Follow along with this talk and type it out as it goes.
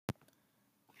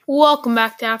Welcome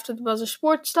back to After the Buzzer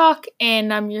Sports Talk,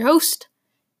 and I'm your host,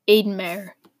 Aiden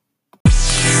Mayer.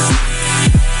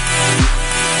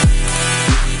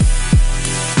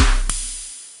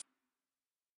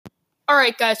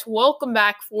 Alright guys, welcome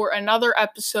back for another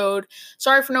episode.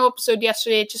 Sorry for no episode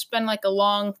yesterday, it's just been like a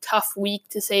long, tough week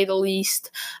to say the least.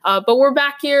 But we're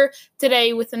back here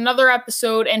today with another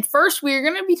episode, and first we're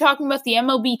going to be talking about the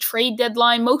MLB trade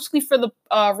deadline, mostly for the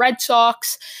Red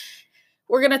Sox.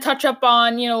 We're going to touch up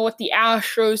on, what the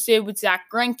Astros did with Zach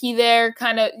Greinke there,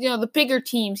 kind of, the bigger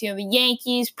teams, the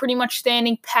Yankees pretty much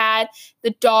standing pat, the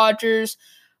Dodgers,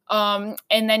 and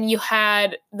then you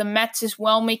had the Mets as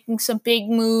well making some big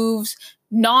moves,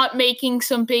 not making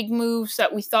some big moves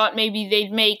that we thought maybe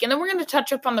they'd make. And then we're going to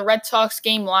touch up on the Red Sox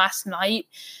game last night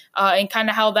and kind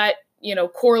of how that,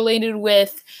 correlated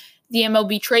with the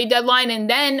MLB trade deadline. And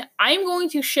then I'm going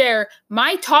to share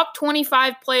my top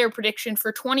 25 player prediction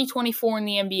for 2024 in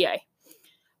the NBA.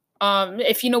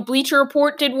 If you know, Bleacher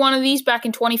Report did one of these back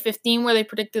in 2015 where they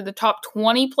predicted the top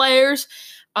 20 players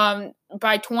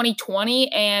by 2020,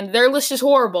 and their list is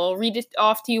horrible. I'll read it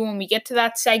off to you when we get to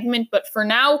that segment, but for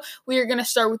now, we are going to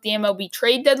start with the MLB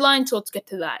trade deadline, so let's get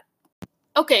to that.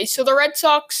 Okay, so the Red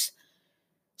Sox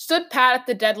stood pat at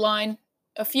the deadline.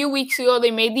 A few weeks ago, they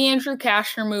made the Andrew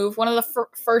Cashner move, one of the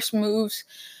first moves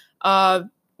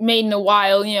made in a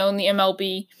while, in the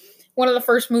MLB. One of the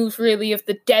first moves, really, of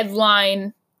the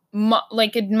deadline,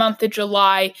 like a month of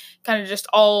July, kind of just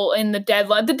all in the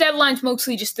deadline. The deadline's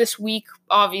mostly just this week,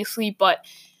 obviously, but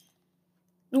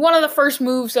one of the first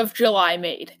moves of July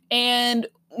made. And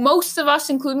most of us,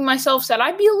 including myself, said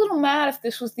I'd be a little mad if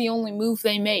this was the only move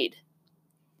they made.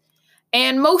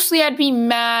 And mostly I'd be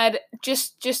mad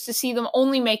just to see them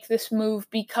only make this move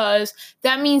because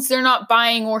that means they're not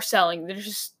buying or selling. They're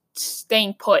just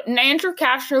staying put. And Andrew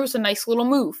Cashner was a nice little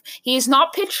move. He has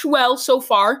not pitched well so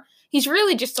far. He's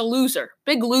really just a loser,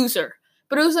 big loser.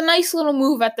 But it was a nice little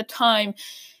move at the time.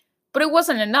 But it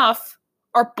wasn't enough.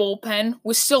 Our bullpen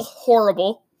was still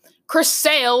horrible. Chris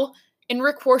Sale and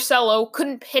Rick Porcello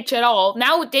couldn't pitch at all.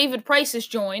 Now David Price has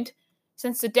joined.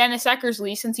 Since the Dennis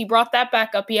Eckersley, since he brought that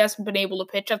back up, he hasn't been able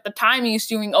to pitch. At the time, he was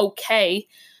doing okay,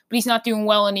 but he's not doing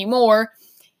well anymore.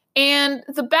 And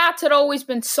the bats had always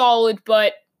been solid,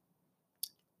 but,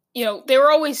 they were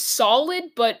always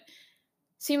solid, but it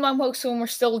seemed like most of them were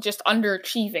still just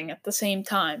underachieving at the same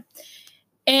time.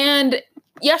 And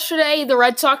yesterday, the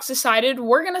Red Sox decided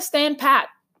we're going to stand pat.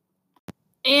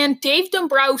 And Dave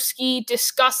Dombrowski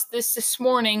discussed this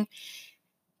morning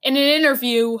in an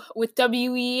interview with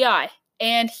WEEI.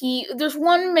 And there's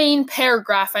one main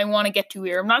paragraph I want to get to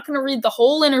here. I'm not going to read the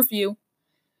whole interview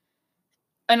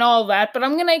and all that, but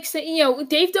I'm going to say,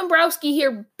 Dave Dombrowski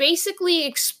here basically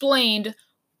explained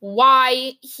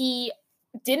why he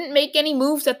didn't make any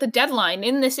moves at the deadline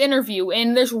in this interview.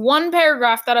 And there's one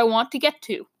paragraph that I want to get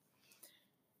to.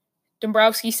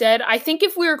 Dombrowski said, "I think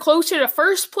if we were closer to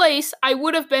first place, I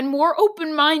would have been more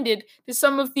open-minded to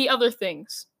some of the other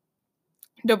things."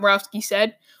 Dombrowski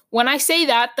said, "When I say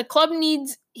that, the club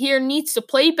needs to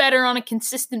play better on a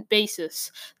consistent basis.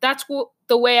 That's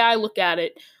the way I look at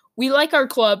it. We like our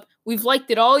club. We've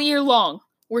liked it all year long.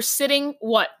 We're sitting,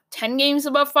 10 games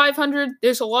above 500?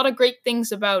 There's a lot of great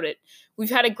things about it. We've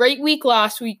had a great week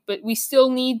last week, but we still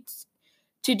need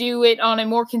to do it on a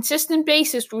more consistent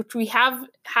basis, which we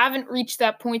haven't reached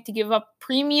that point to give up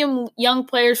premium young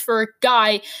players for a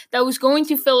guy that was going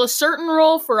to fill a certain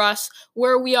role for us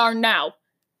where we are now."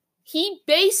 He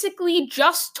basically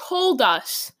just told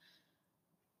us,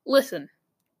 listen,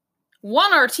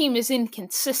 one, our team is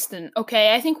inconsistent,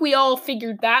 okay? I think we all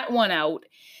figured that one out.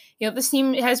 This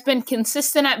team has been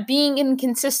consistent at being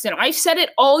inconsistent. I've said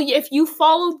it all. If you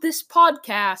followed this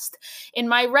podcast in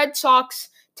my Red Sox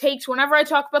takes, whenever I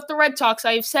talk about the Red Sox,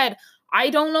 I've said, I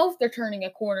don't know if they're turning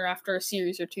a corner after a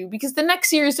series or two, because the next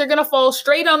series they're going to fall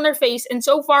straight on their face. And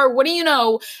so far, what do you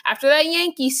know? After that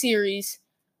Yankee series,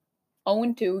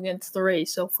 0-2 against the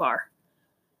Rays so far.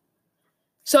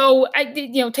 So,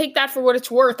 take that for what it's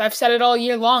worth. I've said it all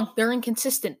year long. They're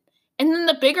inconsistent. And then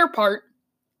the bigger part,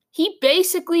 he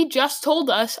basically just told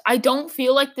us, I don't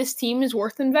feel like this team is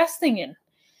worth investing in.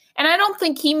 And I don't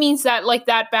think he means that like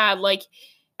that bad. Like,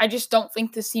 I just don't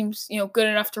think this team's, good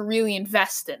enough to really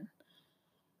invest in.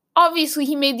 Obviously,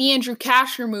 he made the Andrew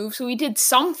Cashner move, so he did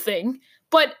something.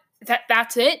 But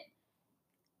that's it.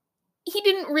 He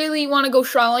didn't really want to go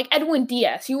strong like Edwin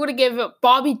Diaz. He would have given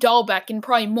Bobby Dahlbeck and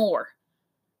probably more.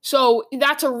 So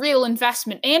that's a real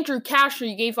investment. Andrew Cashner,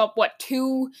 you gave up,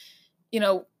 two,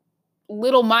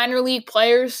 little minor league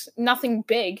players, nothing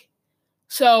big.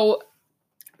 So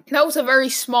that was a very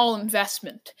small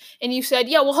investment. And you said,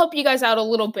 yeah, we'll help you guys out a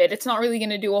little bit. It's not really going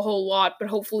to do a whole lot, but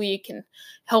hopefully it can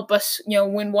help us,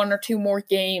 win 1 or 2 more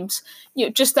games.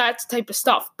 Just that type of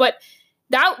stuff. But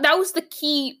that was the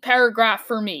key paragraph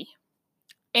for me.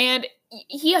 And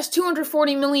he has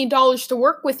 $240 million to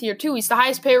work with here, too. He's the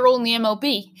highest payroll in the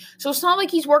MLB. So it's not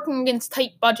like he's working against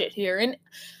tight budget here. And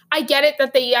I get it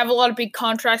that they have a lot of big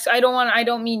contracts. I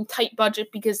don't mean tight budget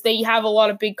because they have a lot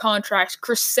of big contracts.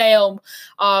 Chris Sale,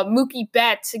 Mookie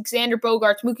Betts, Xander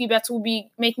Bogaerts. Mookie Betts will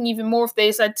be making even more if they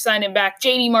decide to sign him back.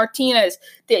 JD Martinez,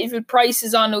 David Price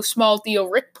is on no small deal.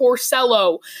 Rick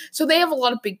Porcello. So they have a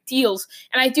lot of big deals.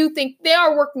 And I do think they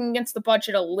are working against the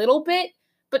budget a little bit.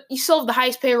 But you still have the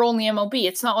highest payroll in the MLB.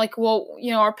 It's not like,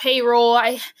 our payroll.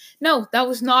 No, that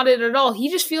was not it at all. He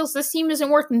just feels this team isn't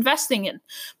worth investing in.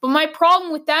 But my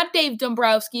problem with that, Dave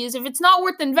Dombrowski, is if it's not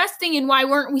worth investing in, why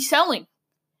weren't we selling?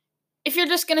 If you're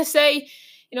just going to say,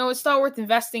 it's not worth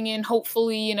investing in,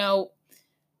 hopefully,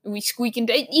 we squeak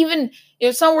into even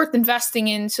it's not worth investing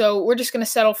in, so we're just going to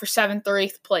settle for 7th or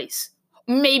 8th place.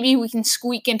 Maybe we can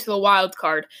squeak into the wild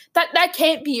card. That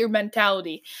can't be your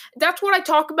mentality. That's what I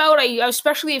talk about. I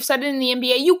especially have said it in the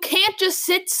NBA. You can't just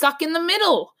sit stuck in the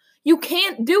middle. You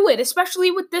can't do it,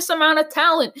 especially with this amount of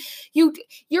talent.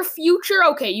 Your future,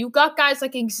 okay, you got guys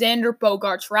like Xander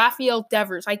Bogaerts, Rafael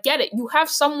Devers. I get it. You have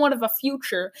somewhat of a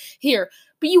future here.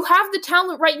 But you have the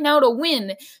talent right now to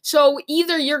win. So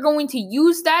either you're going to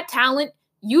use that talent,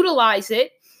 utilize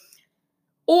it,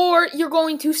 or you're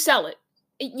going to sell it.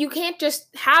 You can't just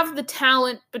have the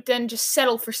talent, but then just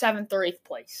settle for 7th or 8th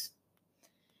place.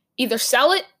 Either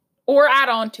sell it or add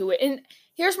on to it. And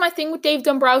here's my thing with Dave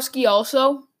Dombrowski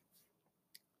also.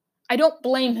 I don't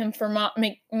blame him for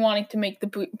wanting to make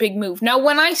the big move. Now,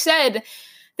 when I said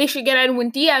they should get Edwin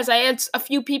Diaz, I had a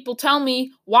few people tell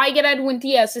me, why get Edwin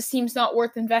Diaz? This team's not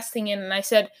worth investing in. And I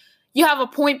said, you have a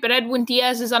point, but Edwin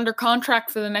Diaz is under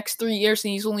contract for the next 3 years,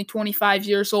 and he's only 25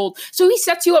 years old. So he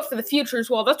sets you up for the future as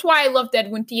well. That's why I loved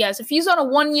Edwin Diaz. If he's on a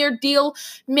 1-year deal,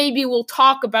 maybe we'll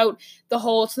talk about the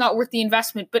whole it's not worth the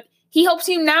investment. But he helps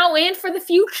you now and for the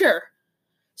future.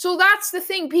 So that's the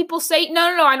thing. People say,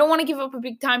 no, I don't want to give up a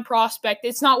big-time prospect.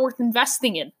 It's not worth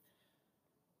investing in.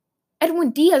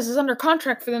 Edwin Diaz is under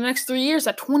contract for the next 3 years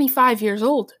at 25 years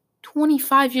old.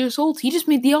 25 years old. He just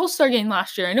made the All-Star game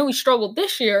last year. I know he struggled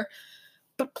this year,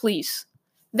 but please.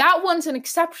 That one's an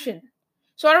exception.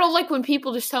 So I don't like when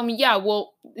people just tell me,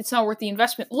 it's not worth the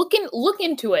investment. Look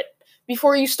into it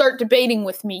before you start debating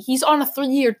with me. He's on a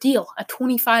 3-year deal at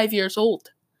 25 years old.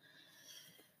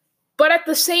 But at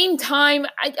the same time,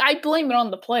 I blame it on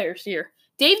the players here.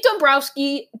 Dave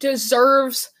Dombrowski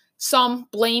deserves some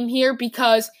blame here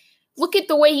because look at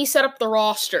the way he set up the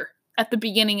roster at the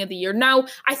beginning of the year. Now,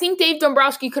 I think Dave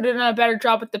Dombrowski could have done a better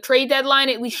job at the trade deadline,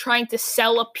 at least trying to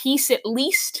sell a piece at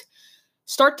least.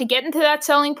 Start to get into that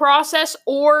selling process,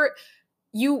 or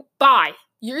you buy.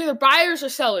 You're either buyers or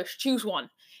sellers. Choose one.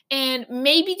 And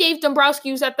maybe Dave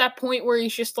Dombrowski was at that point where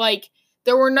he's just like,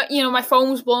 there were no, my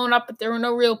phone was blowing up, but there were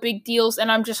no real big deals.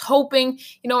 And I'm just hoping,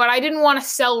 I didn't want to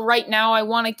sell right now. I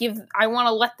want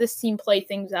to let this team play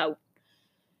things out.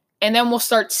 And then we'll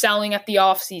start selling at the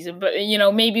offseason. But,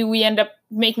 maybe we end up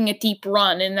making a deep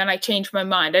run, and then I change my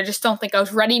mind. I just don't think I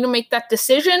was ready to make that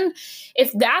decision.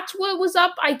 If that's what was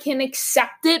up, I can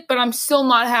accept it, but I'm still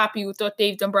not happy with what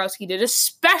Dave Dombrowski did,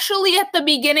 especially at the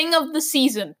beginning of the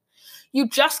season. You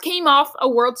just came off a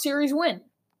World Series win.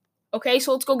 Okay,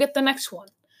 so let's go get the next one.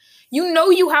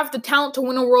 You have the talent to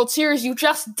win a World Series. You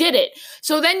just did it.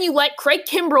 So then you let Craig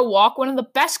Kimbrell walk, one of the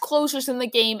best closers in the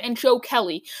game, and Joe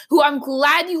Kelly, who I'm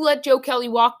glad you let Joe Kelly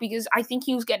walk because I think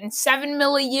he was getting $7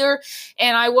 million a year,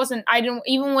 and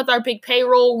even with our big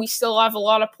payroll, we still have a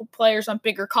lot of players on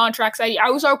bigger contracts. I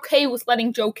was okay with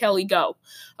letting Joe Kelly go.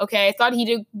 Okay, I thought he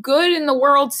did good in the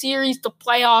World Series, the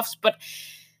playoffs, but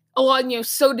a lot,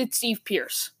 so did Steve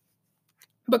Pearce.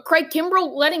 But Craig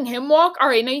Kimbrell, letting him walk, all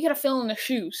right, now you got to fill in the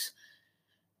shoes.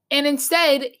 And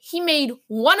instead, he made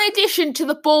one addition to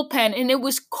the bullpen, and it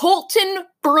was Colton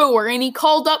Brewer, and he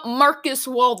called up Marcus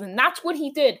Walden. That's what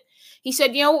he did. He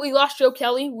said, we lost Joe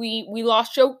Kelly. We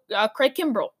lost Craig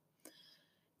Kimbrell.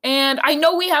 And I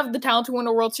know we have the talent to win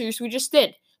a World Series. We just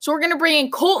did. So we're going to bring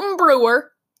in Colton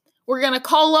Brewer. We're going to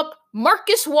call up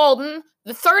Marcus Walden,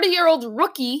 the 30-year-old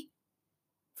rookie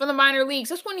from the minor leagues.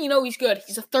 That's when he's good.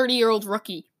 He's a 30-year-old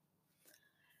rookie.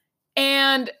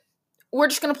 And we're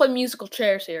just going to play musical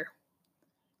chairs here.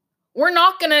 We're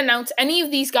not going to announce any of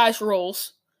these guys'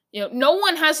 roles. No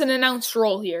one has an announced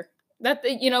role here. That,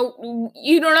 you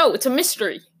don't know. It's a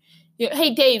mystery.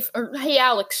 Hey, Dave, or hey,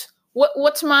 Alex,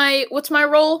 what's my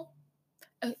role?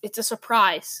 It's a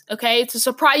surprise, okay? It's a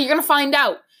surprise. You're going to find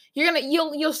out.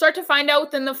 You'll start to find out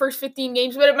within the first 15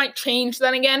 games, but it might change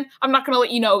then again. I'm not gonna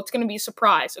let you know. It's gonna be a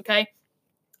surprise, okay?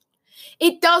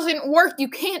 It doesn't work. You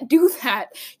can't do that.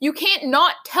 You can't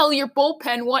not tell your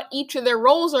bullpen what each of their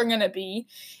roles are gonna be,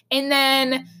 and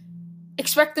then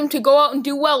expect them to go out and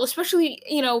do well, especially,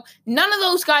 none of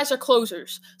those guys are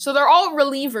closers. So they're all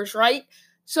relievers, right?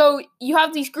 So you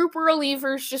have these group of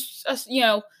relievers, just,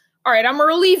 all right, I'm a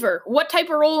reliever. What type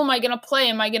of role am I going to play?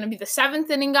 Am I going to be the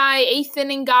 7th inning guy, 8th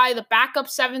inning guy, the backup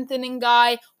 7th inning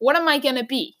guy? What am I going to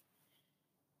be?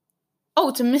 Oh,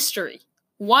 it's a mystery.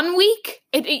 1 week,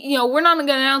 we're not going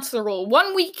to announce the role.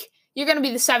 1 week, you're going to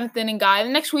be the 7th inning guy. The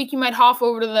next week, you might hop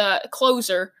over to the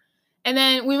closer. And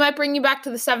then we might bring you back to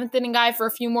the 7th inning guy for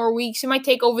a few more weeks. You might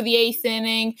take over the 8th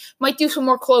inning. Might do some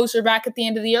more closer back at the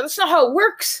end of the year. That's not how it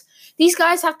works. These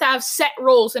guys have to have set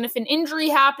roles. And if an injury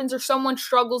happens or someone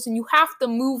struggles and you have to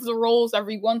move the roles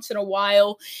every once in a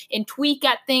while and tweak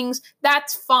at things,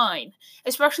 that's fine.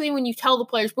 Especially when you tell the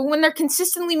players. But when they're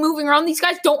consistently moving around, these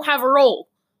guys don't have a role.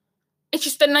 It's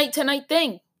just a night-to-night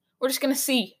thing. We're just going to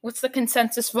see. What's the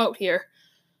consensus vote here?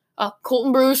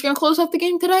 Colton Brewer's going to close out the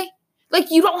game today?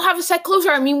 You don't have a set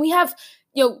closer. I mean, we have,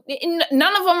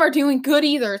 none of them are doing good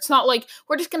either. It's not like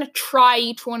we're just going to try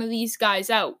each one of these guys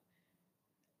out.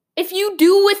 If you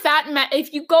go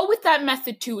with that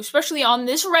method too, especially on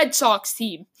this Red Sox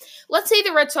team, let's say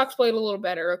the Red Sox played a little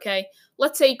better, okay?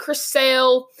 Let's say Chris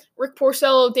Sale, Rick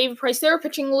Porcello, David Price, they were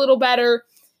pitching a little better.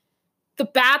 The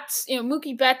bats,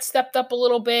 Mookie Betts stepped up a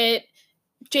little bit.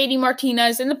 JD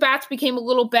Martinez, and the bats became a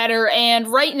little better. And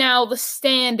right now, the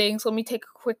standings, let me take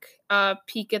a quick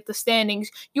peek at the standings.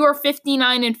 You are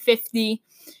 59-50.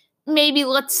 Maybe,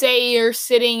 let's say, you're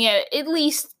sitting at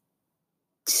least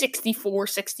 64,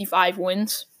 65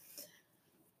 wins.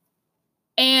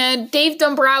 And Dave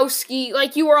Dombrowski,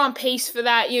 you were on pace for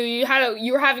that.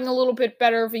 You were having a little bit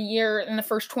better of a year in the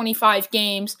first 25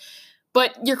 games.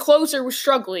 But your closer was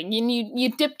struggling. And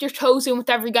you dipped your toes in with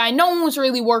every guy. No one was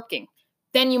really working.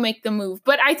 Then you make the move.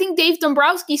 But I think Dave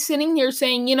Dombrowski's sitting here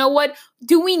saying, you know what?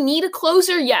 Do we need a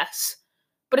closer? Yes.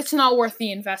 But it's not worth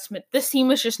the investment. This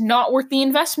team is just not worth the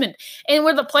investment. And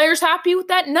were the players happy with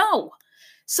that? No.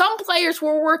 Some players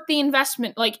were worth the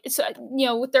investment.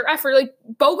 With their effort.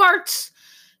 Bogaerts,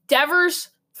 Devers,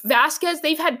 Vasquez,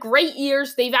 they've had great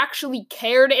years. They've actually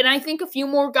cared. And I think a few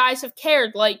more guys have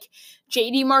cared, like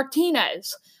JD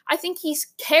Martinez. I think he's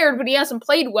cared, but he hasn't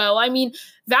played well. I mean,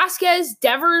 Vasquez,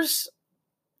 Devers,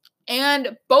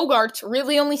 and Bogaerts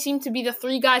really only seem to be the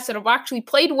 3 guys that have actually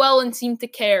played well and seem to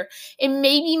care. And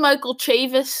maybe Michael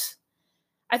Chavis.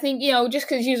 I think, just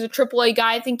because he's a AAA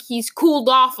guy, I think he's cooled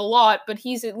off a lot, but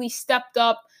he's at least stepped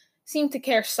up, seemed to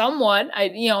care somewhat,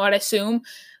 I'd assume.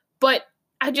 But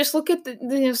I just look at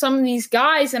some of these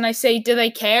guys and I say, do they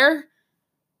care?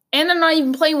 And they're not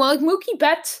even playing well. Mookie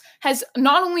Betts has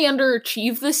not only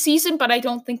underachieved this season, but I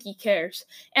don't think he cares.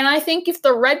 And I think if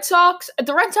the Red Sox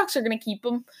are going to keep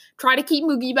him, try to keep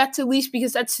Mookie Betts at least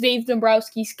because that's Dave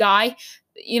Dombrowski's guy,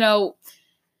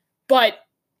 But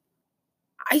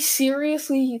I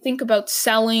seriously think about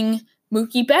selling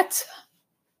Mookie Betts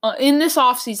in this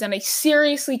offseason. I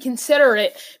seriously consider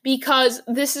it because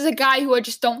this is a guy who I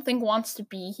just don't think wants to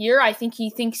be here. I think he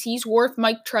thinks he's worth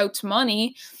Mike Trout's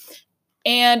money.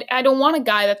 And I don't want a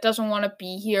guy that doesn't want to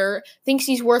be here, thinks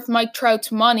he's worth Mike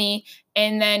Trout's money,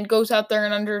 and then goes out there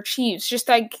and underachieves. Just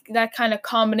like that kind of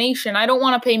combination. I don't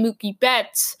want to pay Mookie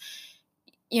Betts,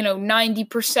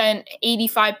 90%,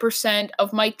 85%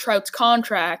 of Mike Trout's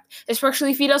contract, especially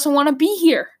if he doesn't want to be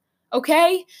here.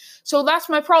 Okay? So that's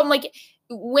my problem.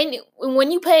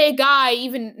 When you pay a guy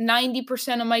even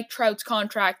 90% of Mike Trout's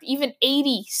contract, even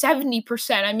 80,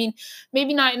 70%, I mean,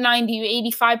 maybe not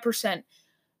 90, 85%,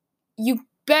 you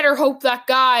better hope that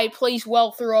guy plays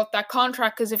well throughout that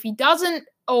contract, because if he doesn't,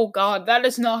 oh God,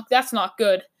 that's not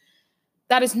good.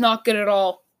 That is not good at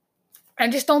all. I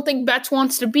just don't think Betts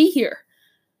wants to be here.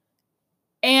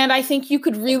 And I think you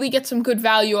could really get some good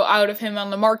value out of him on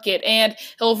the market. And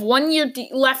he'll have 1 year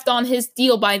left on his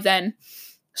deal by then.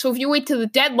 So if you wait to the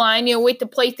deadline, wait to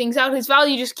play things out, his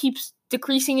value just keeps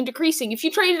decreasing and decreasing. If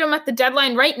you traded him at the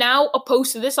deadline right now,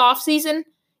 opposed to this offseason,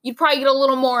 you'd probably get a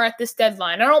little more at this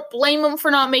deadline. I don't blame him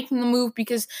for not making the move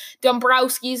because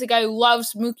Dombrowski is a guy who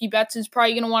loves Mookie Betts and is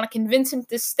probably going to want to convince him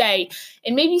to stay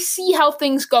and maybe see how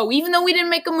things go. Even though we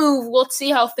didn't make a move, let's see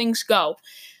how things go.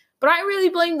 But I really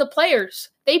blame the players.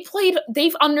 They've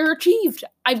underachieved.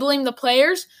 I blame the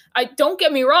players. Don't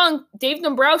get me wrong, Dave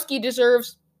Dombrowski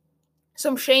deserves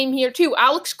some shame here too.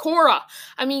 Alex Cora.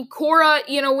 I mean, Cora,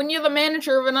 when you're the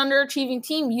manager of an underachieving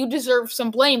team, you deserve some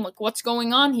blame. Like, what's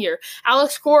going on here?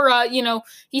 Alex Cora,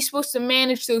 he's supposed to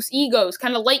manage those egos,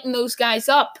 kind of lighten those guys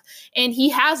up, and he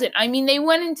hasn't. I mean, they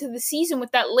went into the season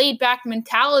with that laid-back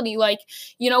mentality, like,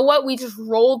 you know what? We just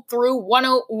rolled through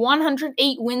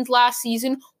 108 wins last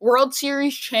season, World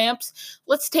Series champs.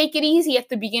 Let's take it easy at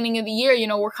the beginning of the year.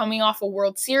 We're coming off a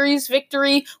World Series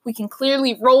victory. We can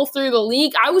clearly roll through the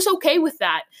league. I was okay with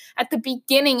that at the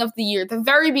beginning of the year, the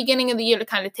very beginning of the year, to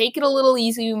kind of take it a little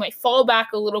easy. We might fall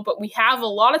back a little, but we have a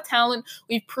lot of talent.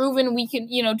 We've proven we can,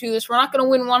 do this. We're not going to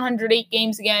win 108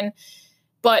 games again,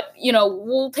 but,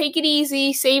 we'll take it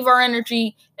easy, save our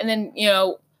energy, and then,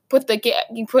 put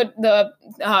the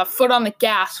foot on the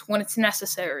gas when it's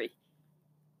necessary.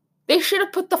 They should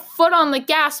have put the foot on the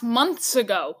gas months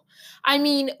ago. I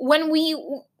mean, when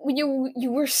you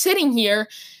were sitting here,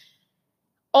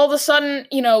 all of a sudden,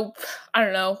 I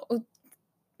don't know,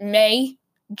 May,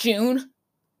 June,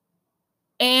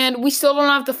 and we still don't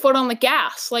have the foot on the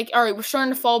gas. Like, all right, we're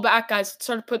starting to fall back, guys. Let's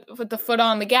start to put the foot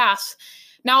on the gas.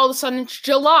 Now, all of a sudden, it's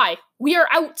July. We are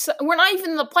out. We're not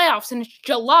even in the playoffs, and it's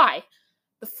July.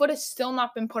 The foot has still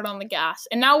not been put on the gas.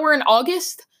 And now we're in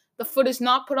August. The foot is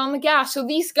not put on the gas. So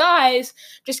these guys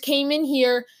just came in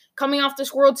here coming off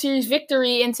this World Series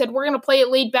victory and said, we're going to play it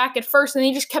laid back at first. And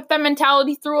they just kept that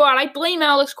mentality throughout. I blame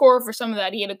Alex Cora for some of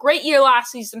that. He had a great year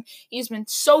last season. He's been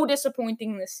so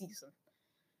disappointing this season.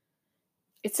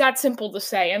 It's that simple to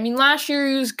say. I mean, last year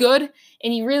he was good,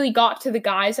 and he really got to the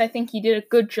guys. I think he did a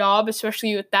good job,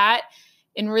 especially with that,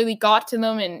 and really got to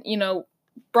them and,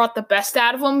 brought the best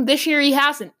out of them. This year he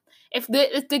hasn't. If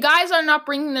the guys are not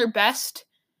bringing their best,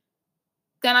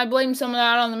 then I blame some of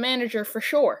that on the manager for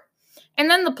sure. And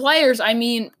then the players, I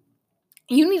mean,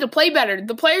 you need to play better.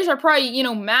 The players are probably,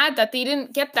 mad that they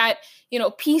didn't get that,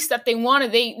 piece that they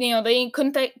wanted. They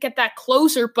couldn't get that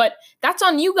closer, but that's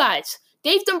on you guys.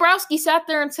 Dave Dombrowski sat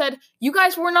there and said, you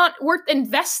guys were not worth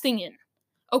investing in.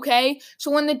 Okay?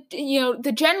 So when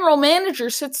the general manager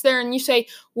sits there and you say,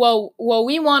 well,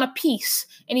 we want a piece.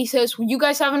 And he says, well, you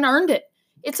guys haven't earned it.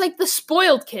 It's like the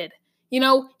spoiled kid.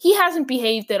 He hasn't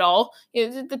behaved at all.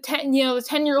 The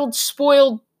 10-year-old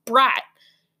spoiled brat.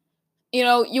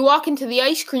 You walk into the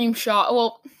ice cream shop.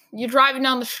 Well, you're driving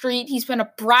down the street. He's been a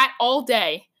brat all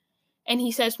day. And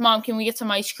he says, Mom, can we get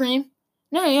some ice cream?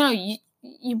 No,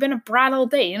 you've been a brat all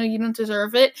day. You don't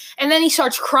deserve it. And then he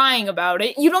starts crying about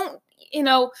it. You don't,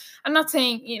 I'm not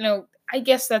saying, I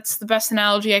guess that's the best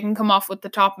analogy I can come off with the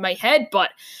top of my head. But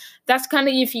that's kind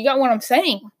of, if you got what I'm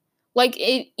saying. Like,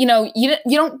 you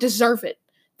don't deserve it.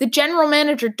 The general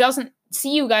manager doesn't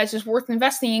see you guys as worth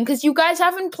investing in because you guys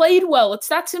haven't played well. It's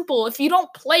that simple. If you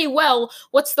don't play well,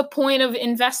 what's the point of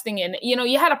investing in it?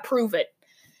 You had to prove it.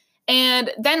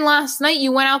 And then last night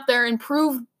you went out there and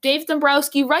proved Dave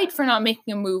Dombrowski right for not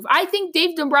making a move. I think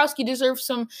Dave Dombrowski deserves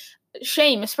some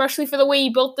shame, especially for the way he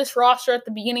built this roster at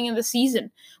the beginning of the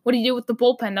season. What he did with the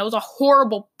bullpen, that was a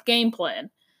horrible game plan.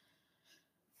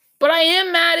 But I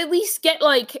am mad, at least get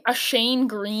like a Shane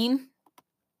Green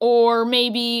or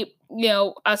maybe,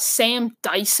 a Sam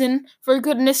Dyson, for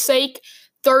goodness sake.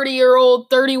 30-year-old,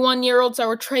 31-year-olds that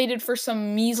were traded for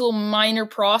some measly minor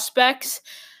prospects.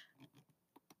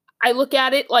 I look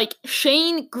at it like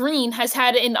Shane Green has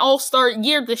had an all-star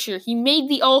year this year. He made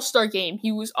the all-star game.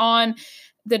 He was on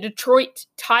the Detroit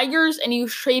Tigers and he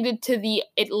was traded to the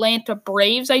Atlanta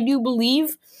Braves, I do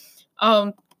believe.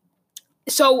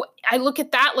 So I look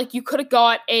at that like you could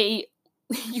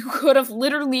have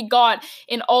literally got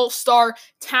an all-star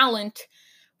talent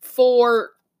for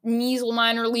measly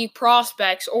minor league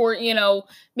prospects, or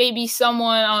maybe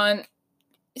someone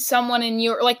in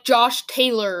your, like Josh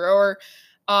Taylor or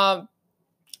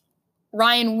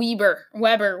Ryan Weber,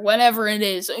 whatever it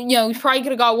is. You probably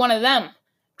could have got one of them,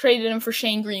 traded him for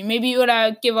Shane Green. Maybe you would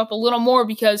have give up a little more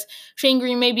because Shane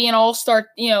Green may be an all-star,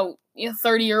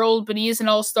 30-year-old, but he is an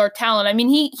all-star talent. I mean,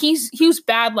 he was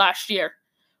bad last year.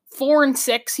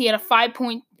 4-6. He had a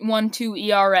 5.12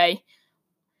 ERA.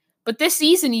 But this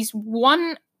season, he's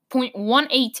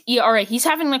 1.18 ERA. He's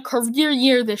having a career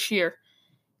year this year,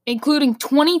 including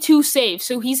 22 saves.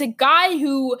 So he's a guy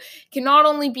who can not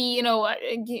only be,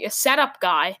 a setup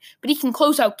guy, but he can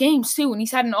close out games too. And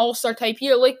he's had an all-star type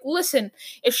year. Like, listen,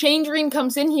 if Shane Green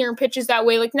comes in here and pitches that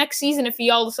way, like next season, if he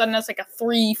all of a sudden has like a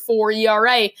 3-4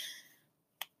 ERA,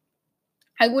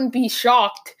 I wouldn't be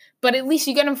shocked. But at least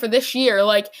you get him for this year.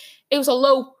 Like, it was a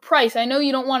low price. I know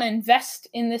you don't want to invest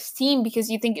in this team because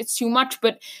you think it's too much,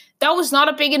 but that was not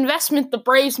a big investment the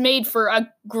Braves made for a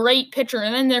great pitcher.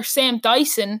 And then there's Sam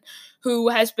Dyson, who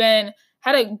had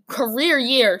a career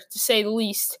year, to say the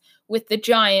least, with the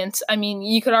Giants. I mean,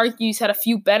 you could argue he's had a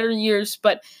few better years,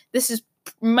 but this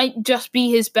might just be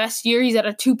his best year. He's at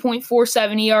a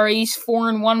 2.47 ERA. He's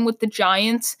 4-1 with the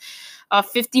Giants.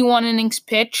 51 innings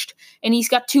pitched, and he's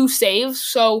got 2 saves.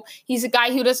 So he's a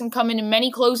guy who doesn't come in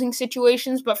many closing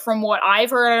situations, but from what I've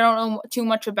heard, I don't know too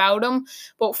much about him,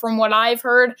 but from what I've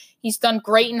heard, he's done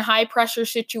great in high-pressure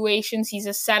situations. He's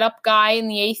a setup guy in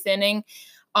the 8th inning.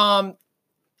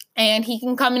 And he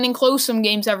can come in and close some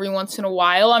games every once in a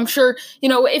while. I'm sure,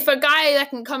 if a guy that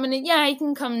can come in and, he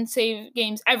can come and save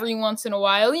games every once in a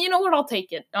while, you know what, I'll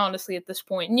take it, honestly, at this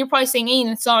point. And you're probably saying,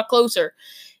 Aiden, it's not a closer.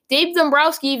 Dave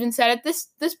Dombrowski even said it,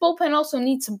 this bullpen also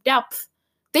needs some depth.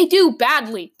 They do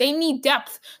badly. They need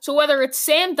depth. So whether it's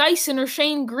Sam Dyson or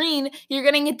Shane Green, you're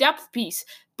getting a depth piece.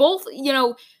 Both,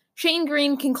 Shane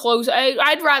Green can close.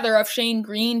 I'd rather have Shane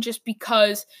Green just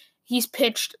because he's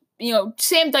pitched.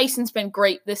 Sam Dyson's been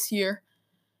great this year,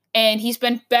 and he's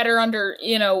been better under,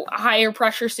 higher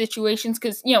pressure situations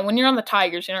because, when you're on the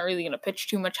Tigers, you're not really going to pitch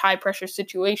too much high pressure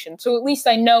situations. So at least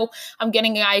I know I'm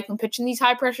getting a guy who can pitch in these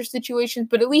high pressure situations,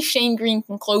 but at least Shane Green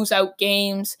can close out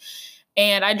games.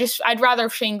 And I'd rather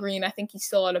have Shane Green. I think he's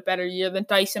still had a better year than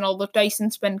Dyson, although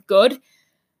Dyson's been good.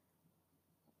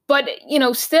 But,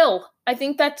 still, I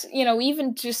think that's,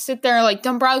 even just sit there like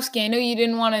Dombrowski, I know you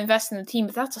didn't want to invest in the team,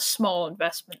 but that's a small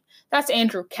investment. That's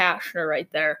Andrew Cashner right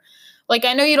there. Like,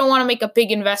 I know you don't want to make a big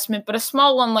investment, but a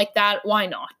small one like that, why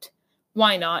not?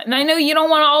 Why not? And I know you don't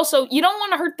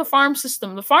want to hurt the farm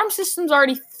system. The farm system's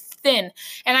already thin.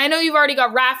 And I know you've already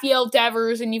got Rafael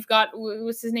Devers and you've got,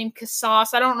 what's his name,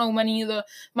 Casas. I don't know many of the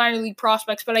minor league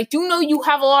prospects, but I do know you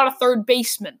have a lot of third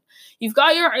basemen. You've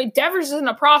got Devers isn't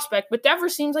a prospect, but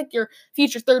Devers seems like your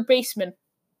future third baseman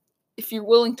if you're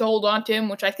willing to hold on to him,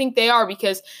 which I think they are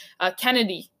because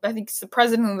Kennedy, I think it's the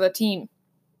president of the team,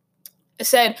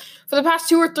 said for the past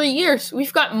 2 or 3 years,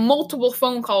 we've got multiple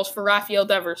phone calls for Rafael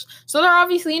Devers. So they're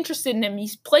obviously interested in him.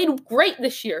 He's played great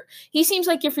this year. He seems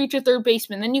like your future third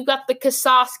baseman. Then you've got the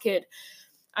Casas kid.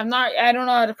 I don't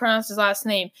know how to pronounce his last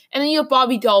name. And then you have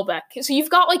Bobby Dahlbeck. So you've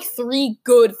got like 3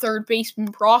 good third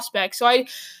baseman prospects. So I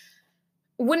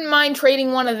wouldn't mind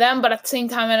trading one of them, but at the same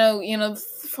time, I know, the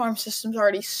farm system's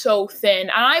already so thin.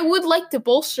 And I would like to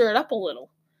bolster it up a little.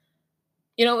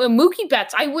 Mookie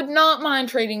Betts, I would not mind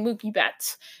trading Mookie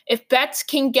Betts. If Betts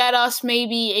can get us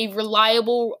maybe a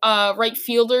reliable right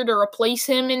fielder to replace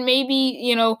him and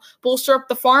maybe, bolster up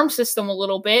the farm system a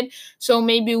little bit. So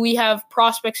maybe we have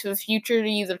prospects for the future to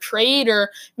either trade or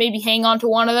maybe hang on to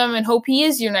one of them and hope he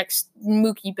is your next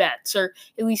Mookie Betts, or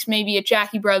at least maybe a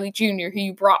Jackie Bradley Jr. who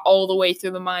you brought all the way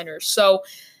through the minors. So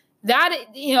that,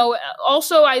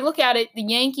 also I look at it, the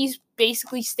Yankees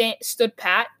basically stood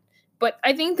pat. But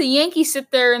I think the Yankees sit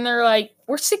there and they're like,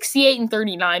 we're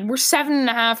 68-39. We're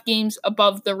 7.5 games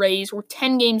above the Rays. We're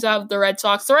 10 games out of the Red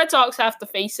Sox. The Red Sox have to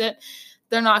face it.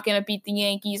 They're not going to beat the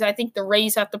Yankees. I think the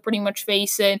Rays have to pretty much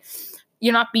face it.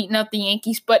 You're not beating out the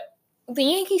Yankees. But the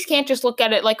Yankees can't just look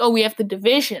at it like, we have the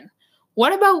division.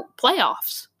 What about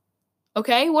playoffs?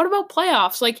 Okay, what about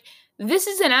playoffs? Like, this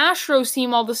is an Astros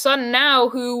team all of a sudden now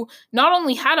who not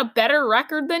only had a better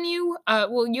record than you,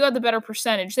 you had the better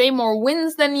percentage. They had more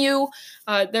wins than you.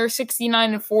 They're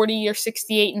 69-40 or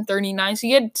 68-39. So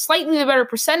you had slightly the better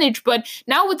percentage. But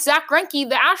now with Zach Greinke,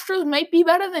 the Astros might be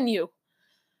better than you.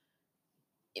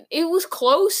 It was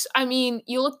close. I mean,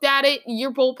 you looked at it,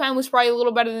 your bullpen was probably a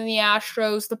little better than the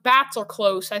Astros. The bats are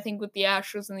close, I think, with the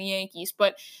Astros and the Yankees,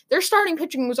 but their starting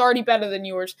pitching was already better than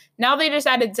yours. Now they just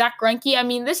added Zach Greinke. I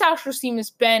mean, this Astros team has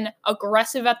been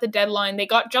aggressive at the deadline. They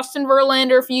got Justin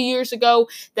Verlander a few years ago.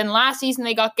 Then last season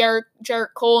they got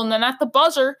Gerrit Cole, and then at the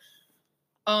buzzer,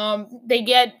 they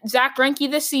get Zach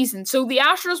Greinke this season. So the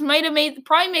Astros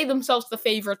probably made themselves the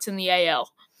favorites in the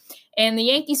AL. And the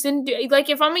Yankees didn't do, like,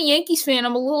 if I'm a Yankees fan,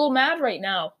 I'm a little mad right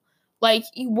now. Like,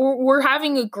 we're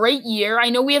having a great year. I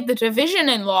know we have the division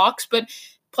in locks, but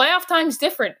playoff time's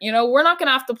different. We're not going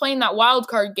to have to play in that wild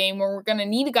card game where we're going to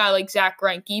need a guy like Zach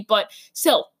Greinke, but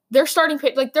still, their starting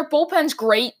pitch, like, their bullpen's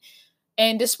great.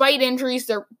 And despite injuries,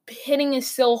 their hitting is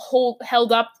still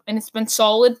held up, and it's been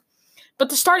solid. But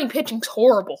the starting pitching's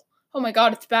horrible. Oh my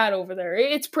God, it's bad over there.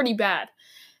 It's pretty bad.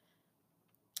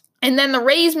 And then the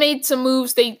Rays made some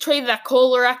moves. They traded that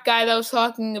Kolarek guy that I was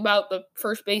talking about, the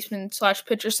first baseman /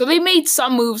 pitcher. So they made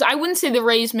some moves. I wouldn't say the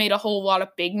Rays made a whole lot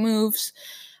of big moves,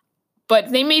 but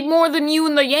they made more than you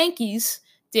and the Yankees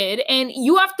did, and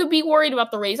you have to be worried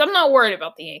about the Rays. I'm not worried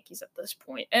about the Yankees at this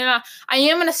point, and I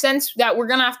am in a sense that we're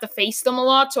gonna have to face them a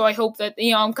lot. So I hope that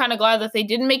I'm kind of glad that they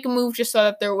didn't make a move just so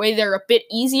that they're a bit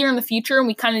easier in the future, and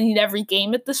we kind of need every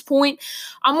game at this point.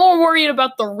 I'm more worried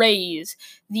about the Rays,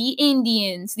 the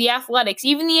Indians, the Athletics,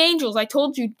 even the Angels. I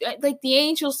told you, like the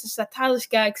Angels, just that Tyler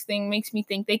Skaggs thing makes me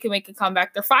think they can make a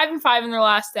comeback. They're 5-5 in their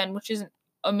last 10, which isn't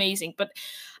amazing, but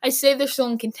I say they're still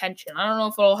in contention. I don't know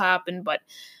if it'll happen, but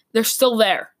they're still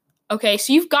there. Okay,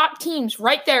 so you've got teams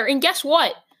right there. And guess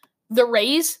what? The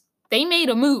Rays, they made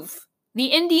a move. The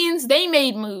Indians, they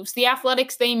made moves. The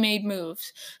Athletics, they made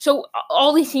moves. So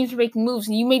all these teams are making moves,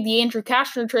 and you made the Andrew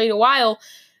Cashner trade a while.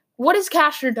 What has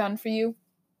Cashner done for you?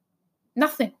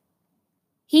 Nothing.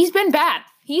 He's been bad.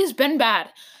 He has been bad.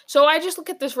 So I just look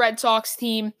at this Red Sox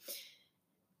team,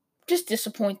 just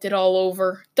disappointed all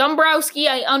over. Dombrowski,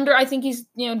 I think he's,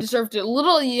 deserved it a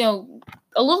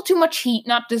little too much heat,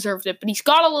 not deserved it, but he's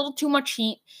got a little too much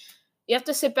heat. You have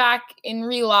to sit back and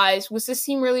realize, was this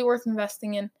team really worth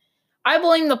investing in? I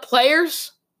blame the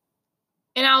players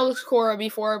and Alex Cora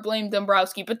before I blame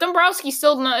Dombrowski, but Dombrowski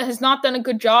still has not done a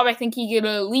good job. I think he could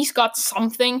have at least got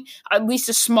something, at least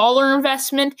a smaller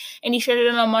investment, and he should have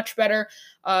done a much better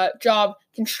job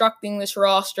constructing this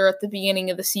roster at the beginning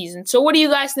of the season. So what do you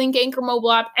guys think? Anchor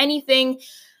Mobile app, anything?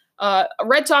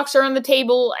 Red Sox are on the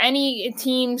table. Any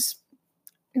teams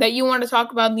that you want to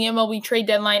talk about in the MLB trade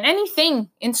deadline, anything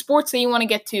in sports that you want to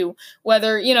get to,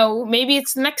 whether, maybe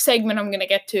it's the next segment I'm going to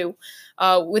get to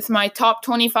with my top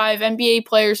 25 NBA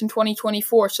players in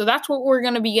 2024. So that's what we're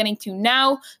going to be getting to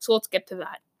now. So let's get to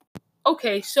that.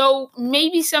 Okay, so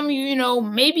maybe some of you know,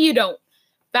 maybe you don't.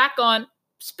 Back on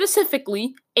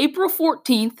specifically April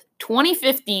 14th,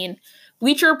 2015,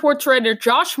 Bleacher Report's writer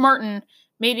Josh Martin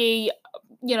made a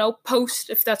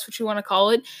post, if that's what you want to call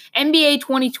it, NBA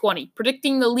 2020,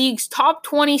 predicting the league's top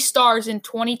 20 stars in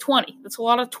 2020. That's a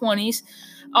lot of 20s.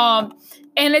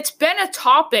 And it's been a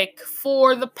topic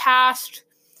for the past,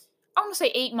 I want to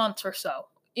say 8 months or so.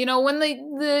 When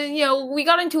we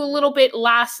got into a little bit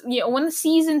when the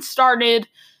season started,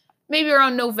 maybe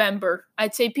around November,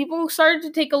 I'd say people started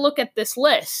to take a look at this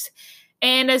list.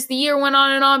 And as the year went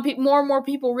on and on, more and more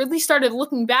people really started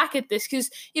looking back at this because,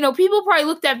 people probably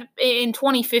looked at it in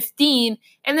 2015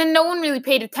 and then no one really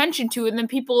paid attention to it. And then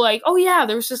people like, oh yeah,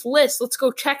 there's this list. Let's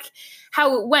go check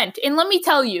how it went. And let me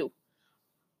tell you,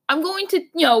 I'm going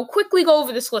to, quickly go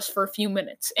over this list for a few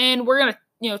minutes. And we're going to,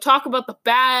 talk about the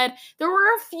bad. There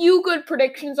were a few good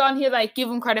predictions on here that I give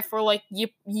them credit for, like,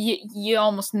 you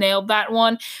almost nailed that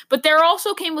one. But there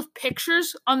also came with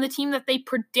pictures on the team that they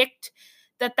predict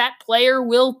that player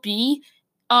will be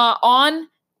on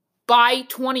by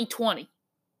 2020.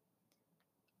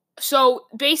 So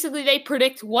basically they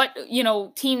predict what,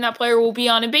 team that player will be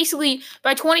on. And basically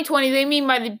by 2020, they mean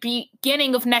by the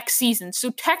beginning of next season.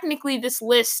 So technically this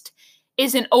list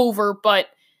isn't over, but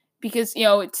because,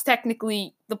 it's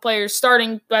technically the players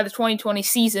starting by the 2020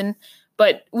 season,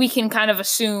 but we can kind of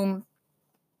assume,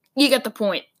 you get the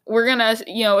point. We're going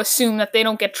to, assume that they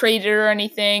don't get traded or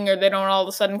anything, or they don't all of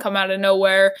a sudden come out of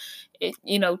nowhere,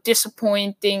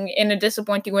 disappointing in a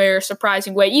disappointing way or a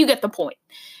surprising way. You get the point.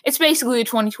 It's basically a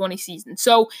 2020 season.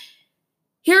 So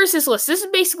here's this list. This is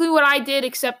basically what I did,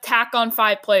 except tack on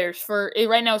 5 players. For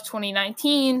right now it's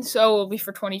 2019, so it'll be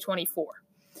for 2024.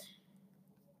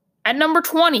 At number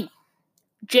 20,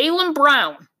 Jaylen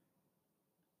Brown.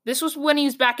 This was when he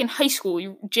was back in high school.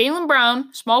 Jaylen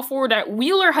Brown, small forward at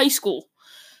Wheeler High School.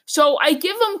 So I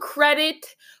give him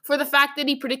credit for the fact that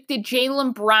he predicted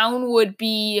Jaylen Brown would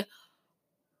be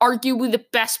arguably the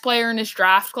best player in his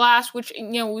draft class, which,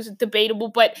 was debatable.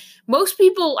 But most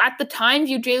people at the time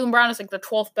viewed Jaylen Brown as like the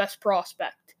 12th best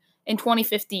prospect in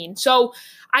 2015. So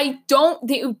I don't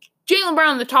think Jaylen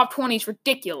Brown in the top 20 is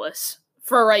ridiculous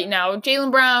for right now.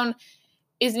 Jaylen Brown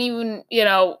isn't even,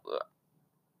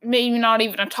 maybe not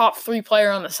even a top 3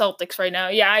 player on the Celtics right now.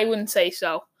 Yeah, I wouldn't say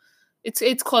so.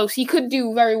 It's close. He could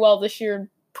do very well this year and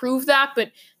prove that, but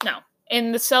no.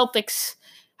 And the Celtics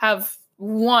have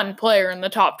one player in the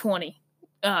top 20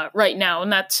 right now,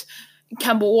 and that's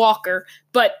Kemba Walker.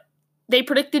 But they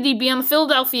predicted he'd be on the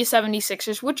Philadelphia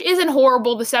 76ers, which isn't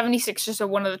horrible. The 76ers are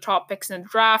one of the top picks in the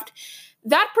draft.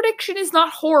 That prediction is not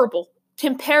horrible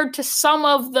compared to some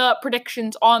of the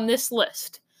predictions on this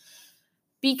list.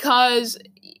 Because,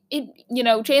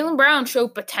 Jaylen Brown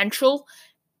showed potential.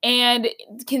 And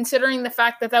considering the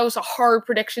fact that was a hard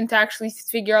prediction to actually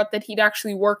figure out that he'd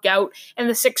actually work out, and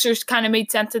the Sixers kind of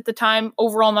made sense at the time,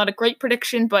 overall not a great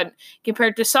prediction, but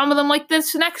compared to some of them, like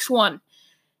this next one,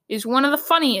 is one of the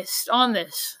funniest on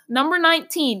this. Number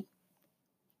 19,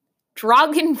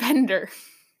 Dragan Bender.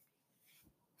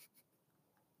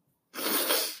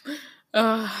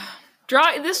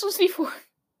 This was before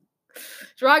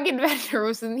Dragan Bender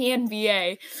was in the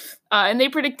NBA, and they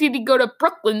predicted he'd go to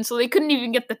Brooklyn, so they couldn't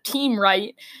even get the team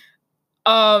right.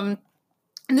 And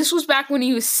this was back when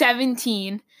he was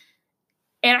 17.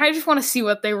 And I just want to see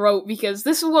what they wrote, because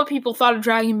this is what people thought of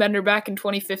Dragan Bender back in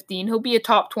 2015. He'll be a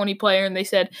top 20 player, and they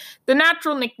said, the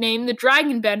natural nickname, the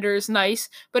Dragan Bender, is nice,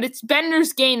 but it's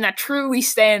Bender's game that truly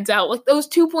stands out. Like, those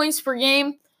 2 points per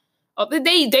game,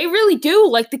 they really do.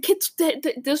 Like, the kids,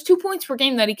 those 2 points per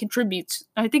game that he contributes,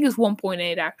 I think is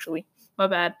 1.8, actually. My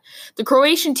bad. The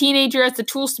Croatian teenager has the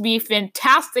tools to be a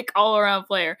fantastic all-around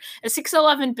player. A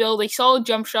 6'11" build, a solid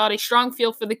jump shot, a strong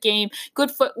feel for the game, good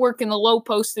footwork in the low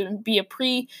post, and be a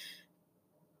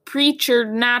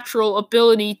preternatural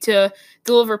ability to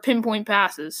deliver pinpoint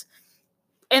passes.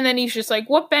 And then he's just like,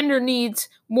 what Bender needs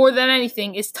more than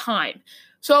anything is time.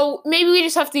 So maybe we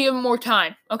just have to give him more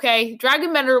time, okay?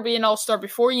 Dragan Bender will be an all-star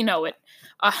before you know it.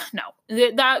 No.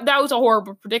 That was a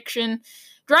horrible prediction.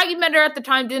 Dragan Bender at the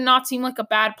time did not seem like a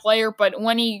bad player, but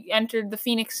when he entered the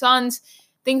Phoenix Suns,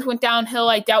 things went downhill.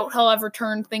 I doubt he'll ever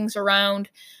turn things around.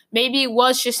 Maybe it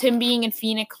was just him being in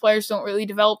Phoenix. Players don't really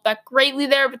develop that greatly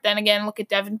there, but then again, look at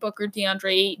Devin Booker,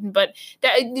 DeAndre Ayton. But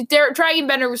Dragan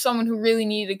Bender was someone who really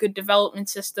needed a good development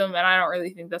system, and I don't really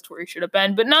think that's where he should have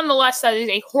been. But nonetheless, that is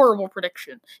a horrible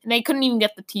prediction, and they couldn't even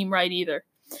get the team right either.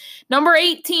 Number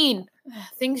 18,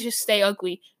 things just stay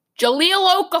ugly.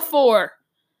 Jahlil Okafor.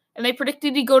 And they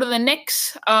predicted he'd go to the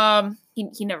Knicks.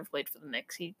 He never played for the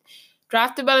Knicks. He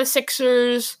drafted by the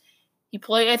Sixers.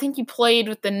 I think he played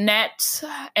with the Nets.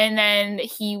 And then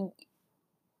he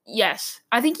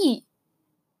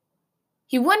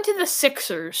went to the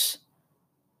Sixers.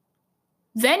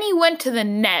 Then he went to the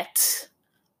Nets.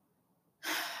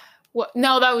 What?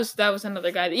 No, that was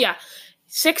another guy. Yeah.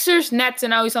 Sixers, Nets, and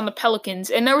now he's on the Pelicans.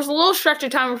 And there was a little stretch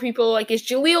of time where people were like, is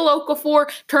Jahlil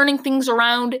Okafor turning things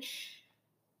around?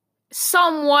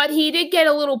 Somewhat. He did get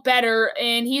a little better,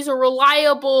 and he's a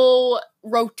reliable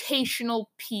rotational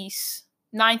piece,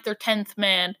 9th or 10th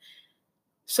man.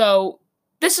 So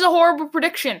this is a horrible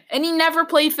prediction, and he never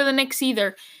played for the Knicks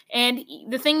either. And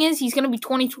the thing is, he's going to be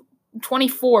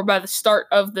 24 by the start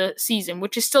of the season,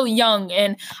 which is still young,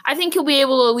 and I think he'll be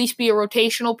able to at least be a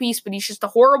rotational piece, but he's just a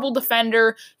horrible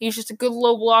defender. He's just a good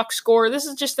low block scorer. This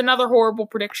is just another horrible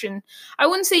prediction. I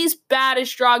wouldn't say he's bad as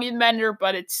Dragan Bender,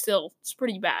 but it's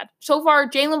pretty bad. So far,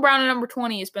 Jaylen Brown at number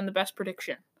 20 has been the best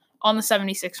prediction on the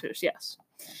 76ers, yes.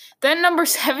 Then number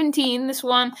 17, this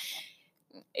one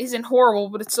isn't horrible,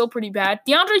 but it's still pretty bad.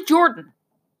 DeAndre Jordan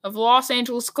of the Los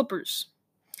Angeles Clippers.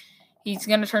 He's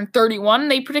going to turn 31.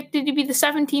 They predicted to be the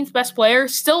 17th best player.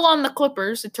 Still on the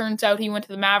Clippers. It turns out he went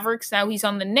to the Mavericks. Now he's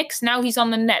on the Knicks. Now he's on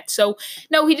the Nets. So,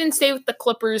 no, he didn't stay with the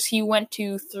Clippers. He went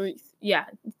to three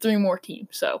more teams.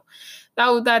 So,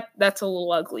 that's a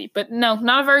little ugly. But, no,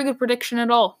 not a very good prediction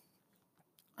at all.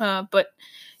 But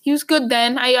he was good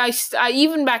then. I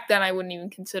even back then, I wouldn't even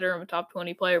consider him a top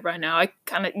 20 player by now.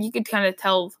 You could kind of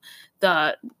tell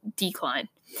the decline.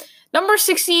 Number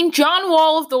 16, John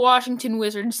Wall of the Washington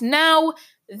Wizards. Now,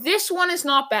 this one is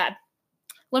not bad.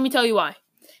 Let me tell you why.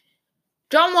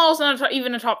 John Wall is not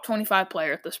even a top 25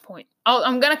 player at this point.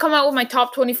 I'm going to come out with my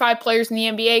top 25 players in the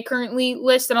NBA currently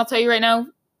list, and I'll tell you right now,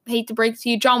 hate to break it to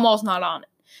you, John Wall's not on it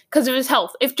because of his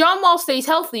health. If John Wall stays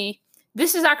healthy,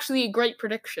 this is actually a great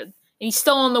prediction. And he's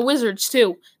still on the Wizards,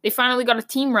 too. They finally got a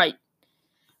team right.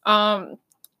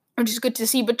 Which is good to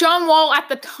see. But John Wall, at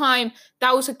the time,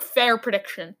 that was a fair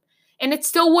prediction. And it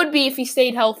still would be if he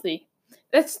stayed healthy.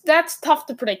 That's tough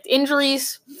to predict.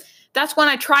 Injuries, that's one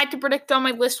I tried to predict on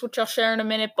my list, which I'll share in a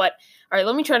minute. But, all right,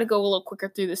 let me try to go a little quicker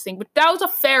through this thing. But that was a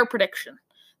fair prediction.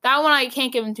 That one I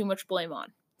can't give him too much blame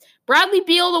on. Bradley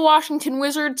Beal, the Washington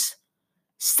Wizards,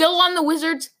 still on the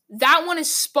Wizards. That one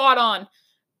is spot on.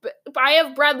 But I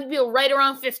have Bradley Beal right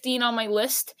around 15 on my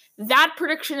list. That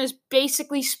prediction is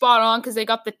basically spot on because they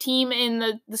got the team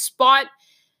in the spot.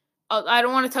 I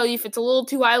don't want to tell you if it's a little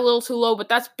too high, a little too low, but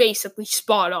that's basically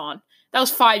spot on. That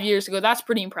was 5 years ago. That's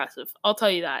pretty impressive. I'll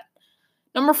tell you that.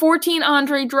 Number 14,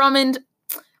 Andre Drummond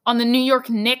on the New York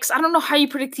Knicks. I don't know how you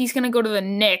predict he's going to go to the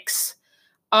Knicks.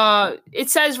 It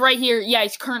says right here, yeah,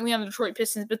 he's currently on the Detroit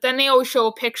Pistons, but then they always show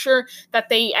a picture that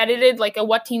they edited, like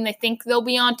what team they think they'll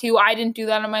be on to. I didn't do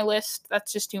that on my list.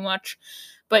 That's just too much.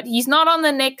 But he's not on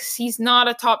the Knicks. He's not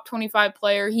a top 25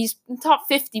 player. He's a top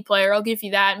 50 player. I'll give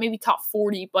you that. Maybe top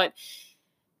 40. But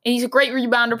he's a great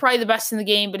rebounder, probably the best in the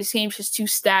game, but his game's just too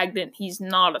stagnant. He's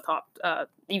not a top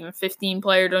even 15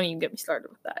 player. Don't even get me started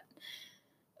with that.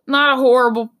 Not a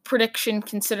horrible prediction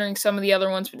considering some of the other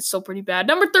ones, but it's still pretty bad.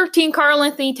 Number 13,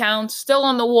 Karl-Anthony Towns, still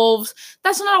on the Wolves.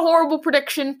 That's not a horrible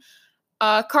prediction.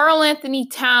 Karl Anthony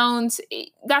Towns,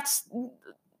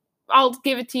 I'll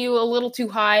give it to you a little too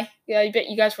high. Yeah, I bet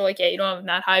you guys were like, yeah, you don't have him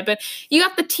that high. But you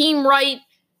got the team right.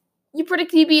 You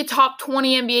predict he'd be a top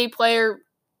 20 NBA player.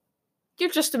 You're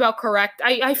just about correct.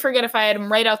 I forget if I had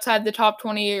him right outside the top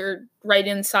 20 or right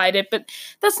inside it, but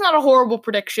that's not a horrible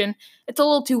prediction. It's a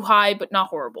little too high, but not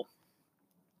horrible.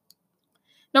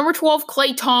 Number 12,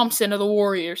 Klay Thompson of the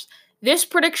Warriors. This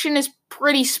prediction is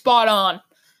pretty spot on.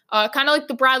 Kind of like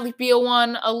the Bradley Beal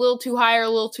one, a little too high or a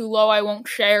little too low, I won't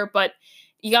share, but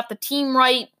you got the team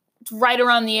right. It's right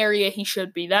around the area he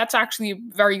should be. That's actually a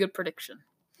very good prediction.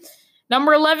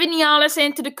 Number 11, Giannis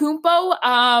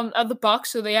Antetokounmpo of the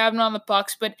Bucks. So they have him on the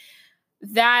Bucks, but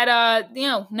that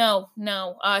no.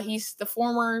 He's the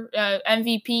former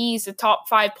MVP. He's a top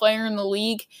 5 player in the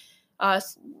league.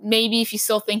 Maybe if you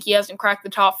still think he hasn't cracked the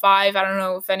top 5, I don't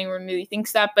know if anyone really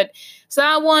thinks that, but so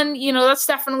that one, that's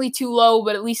definitely too low,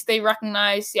 but at least they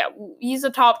recognize, yeah, he's a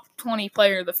top 20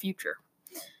 player of the future.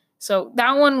 So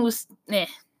that one was,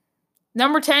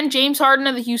 Number 10, James Harden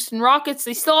of the Houston Rockets.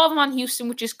 They still have him on Houston,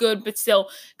 which is good, but still,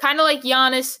 kind of like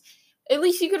Giannis, at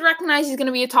least you could recognize he's going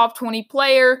to be a top 20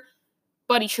 player,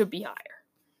 but he should be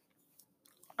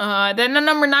higher. Then at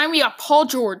number 9, we got Paul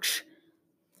George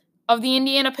of the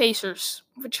Indiana Pacers,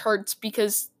 which hurts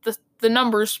because the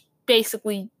numbers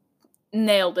basically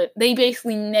nailed it. They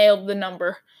basically nailed the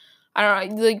number. I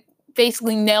don't know, like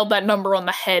basically nailed that number on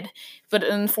the head. But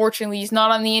unfortunately, he's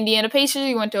not on the Indiana Pacers.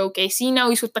 He went to OKC. Now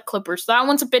he's with the Clippers. So that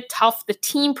one's a bit tough, the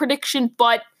team prediction,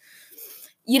 but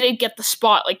you did get the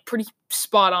spot, like pretty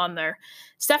spot on there.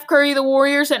 Steph Curry, the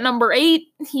Warriors at number 8.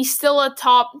 He's still a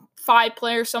top 5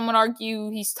 player. Some would argue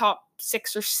he's top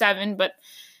 6 or 7, but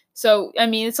so, I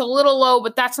mean, it's a little low,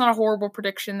 but that's not a horrible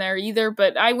prediction there either.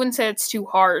 But I wouldn't say it's too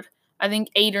hard. I think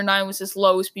 8 or 9 was as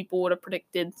low as people would have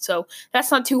predicted. So that's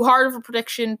not too hard of a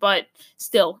prediction, but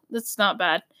still, that's not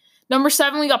bad. Number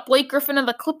 7, we got Blake Griffin of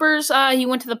the Clippers. He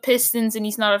went to the Pistons, and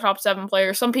he's not a top 7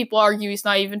 player. Some people argue he's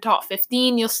not even top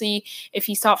 15. You'll see if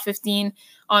he's top 15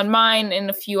 on mine in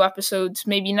a few episodes,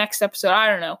 maybe next episode. I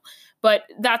don't know. But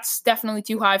that's definitely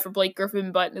too high for Blake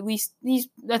Griffin, but at least he's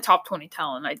a top 20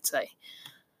 talent, I'd say.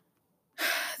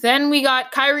 Then we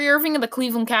got Kyrie Irving of the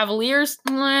Cleveland Cavaliers.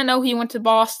 No, he went to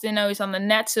Boston. No, he's on the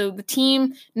Nets. So the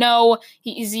team, no.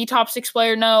 Is he a top 6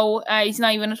 player? No. He's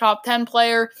not even a top 10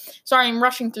 player. Sorry, I'm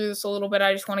rushing through this a little bit.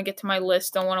 I just want to get to my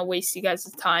list. Don't want to waste you guys'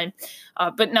 time.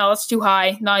 But no, that's too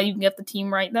high. No, you can get the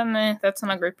team right. Then that's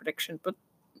not a great prediction. But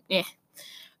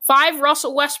 5,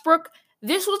 Russell Westbrook.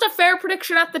 This was a fair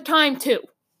prediction at the time, too.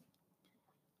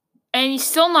 And he's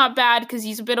still not bad because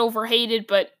he's a bit overhated.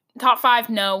 But top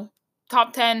 5, no.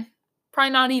 Top 10, probably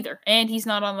not either. And he's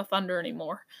not on the Thunder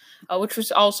anymore, which was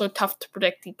also tough to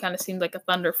predict. He kind of seemed like a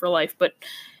Thunder for life, but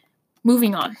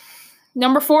moving on.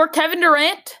 Number 4, Kevin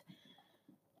Durant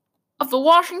of the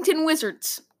Washington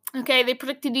Wizards. Okay, they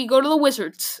predicted he'd go to the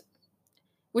Wizards,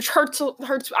 which hurts.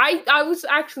 I was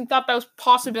actually thought that was a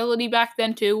possibility back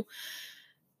then too.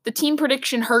 The team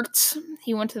prediction hurts.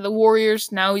 He went to the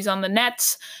Warriors. Now he's on the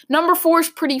Nets. Number 4 is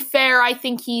pretty fair. I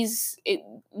think he's at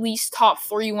least top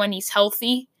 3 when he's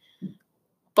healthy.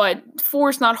 But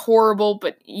 4 is not horrible,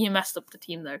 but you messed up the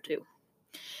team there too.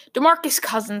 DeMarcus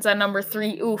Cousins at number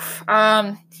 3. Oof.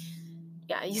 Yeah,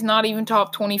 he's not even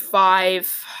top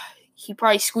 25. He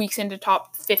probably squeaks into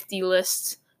top 50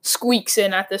 lists. Squeaks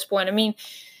in at this point. I mean,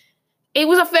 it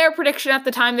was a fair prediction at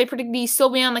the time. They predicted he'd still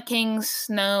be on the Kings.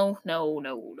 No.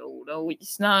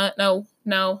 He's not.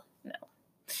 No.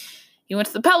 He went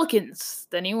to the Pelicans.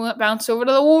 Then he bounced over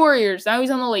to the Warriors. Now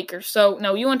he's on the Lakers. So,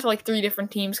 no, he went to like 3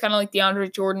 different teams, kind of like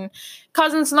DeAndre Jordan.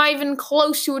 Cousins not even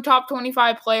close to a top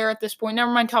 25 player at this point.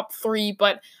 Never mind top 3,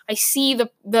 but I see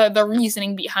the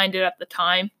reasoning behind it at the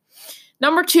time.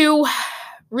 Number 2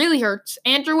 really hurts.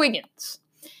 Andrew Wiggins.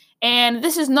 And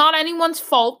this is not anyone's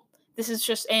fault. This is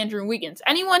just Andrew Wiggins.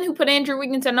 Anyone who put Andrew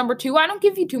Wiggins at number 2, I don't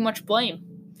give you too much blame.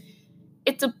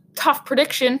 It's a tough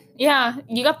prediction. Yeah,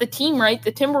 you got the team right,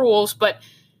 the Timberwolves, but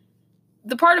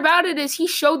the part about it is he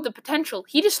showed the potential.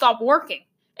 He just stopped working.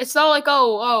 It's not like,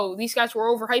 oh, these guys were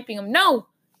overhyping him. No,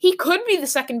 he could be the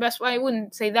second best. I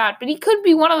wouldn't say that, but he could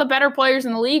be one of the better players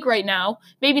in the league right now.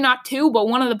 Maybe not 2, but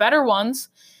one of the better ones.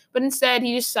 But instead,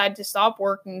 he just decided to stop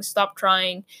working, stop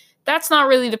trying. That's not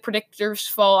really the predictor's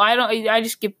fault. I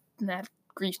just give that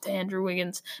grief to Andrew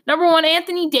Wiggins. Number 1,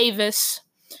 Anthony Davis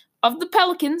of the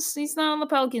Pelicans. He's not on the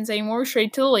Pelicans anymore.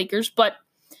 Straight to the Lakers, but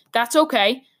that's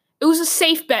okay. It was a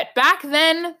safe bet. Back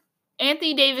then,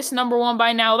 Anthony Davis, number 1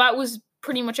 by now. That was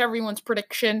pretty much everyone's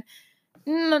prediction.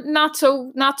 Not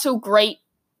so great.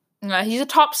 He's a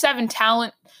top 7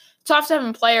 talent. top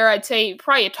 7 player, I'd say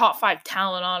probably a top 5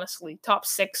 talent, honestly. Top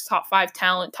 6, top 5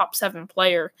 talent, top 7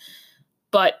 player.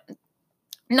 But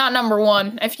not number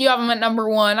 1. If you have him at number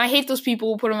 1, I hate those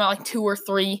people who put him at like 2 or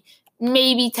 3.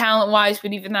 Maybe talent-wise,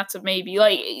 but even that's a maybe.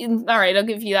 Like, all right, I'll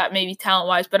give you that maybe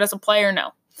talent-wise, but as a player,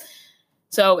 no.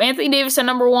 So, Anthony Davis at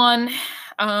number 1.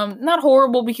 Not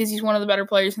horrible because he's one of the better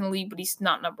players in the league, but he's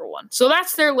not number 1. So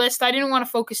that's their list. I didn't want to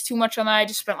focus too much on that. I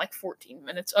just spent like 14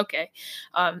 minutes. Okay.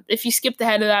 If you skipped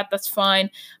ahead of that, that's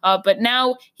fine. But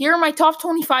now, here are my top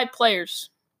 25 players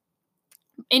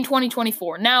in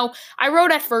 2024. Now, I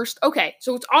wrote at first, okay,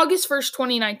 so it's August 1st,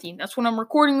 2019. That's when I'm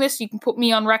recording this. You can put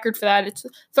me on record for that. It's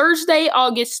Thursday,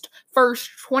 August 1st,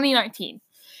 2019.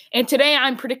 And today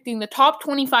I'm predicting the top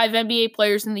 25 NBA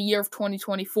players in the year of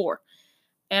 2024.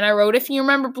 And I wrote, if you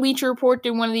remember, Bleacher Report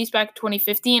did one of these back in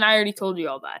 2015. I already told you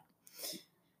all that.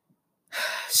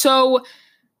 So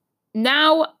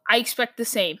now I expect the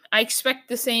same.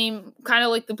 Kind of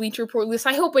like the Bleacher Report list.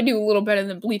 I hope I do a little better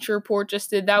than Bleacher Report just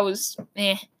did. That was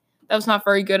not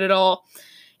very good at all.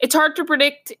 It's hard to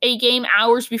predict a game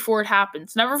hours before it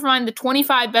happens. Never mind the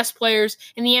 25 best players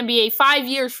in the NBA 5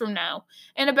 years from now.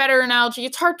 And a better analogy,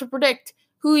 it's hard to predict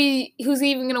who's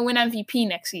even going to win MVP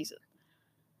next season.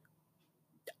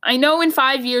 I know in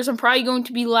 5 years I'm probably going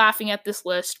to be laughing at this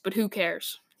list, but who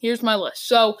cares? Here's my list.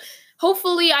 So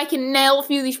hopefully I can nail a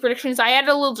few of these predictions. I added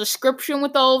a little description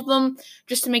with all of them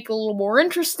just to make it a little more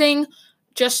interesting,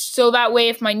 just so that way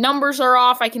if my numbers are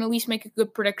off, I can at least make a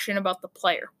good prediction about the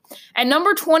player. At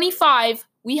number 25,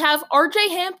 we have RJ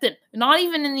Hampton, not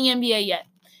even in the NBA yet,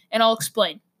 and I'll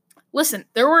explain. Listen,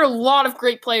 there were a lot of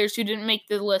great players who didn't make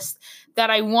the list that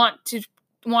I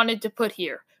wanted to put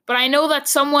here. But I know that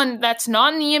someone that's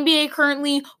not in the NBA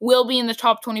currently will be in the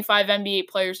top 25 NBA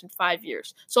players in 5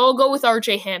 years. So I'll go with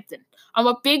RJ Hampton. I'm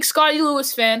a big Scottie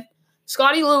Lewis fan.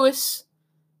 Scottie Lewis,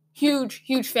 huge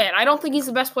fan. I don't think he's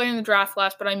the best player in the draft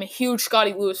class, but I'm a huge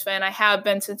Scottie Lewis fan. I have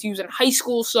been since he was in high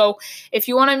school. So if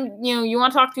you want to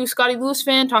talk to a Scottie Lewis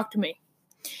fan, talk to me.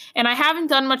 And I haven't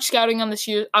done much scouting on this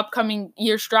upcoming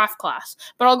year's draft class,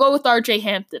 but I'll go with RJ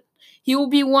Hampton. He will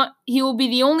be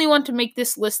the only one to make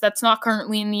this list that's not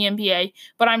currently in the NBA,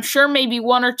 but I'm sure maybe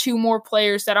 1 or 2 more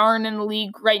players that aren't in the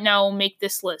league right now will make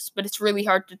this list, but it's really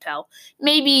hard to tell.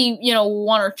 Maybe,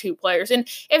 1 or 2 players. And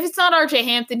if it's not RJ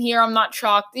Hampton here, I'm not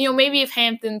shocked. Maybe if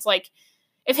Hampton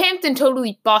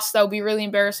totally busts, that would be really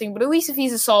embarrassing, but at least if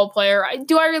he's a solid player,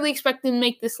 do I really expect him to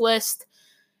make this list?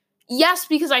 Yes,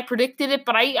 because I predicted it,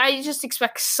 but I just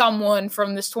expect someone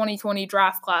from this 2020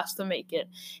 draft class to make it.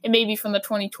 And maybe from the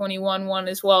 2021 one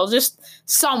as well. Just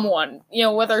someone,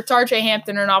 whether it's RJ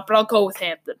Hampton or not, but I'll go with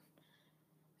Hampton.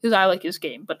 Because I like his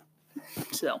game, but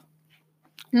still.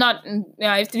 I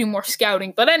have to do more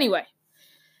scouting. But anyway,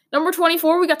 number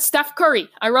 24, we got Steph Curry.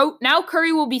 I wrote, now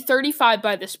Curry will be 35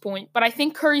 by this point, but I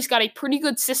think Curry's got a pretty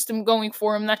good system going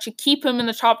for him that should keep him in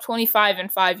the top 25 in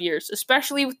 5 years,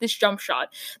 especially with this jump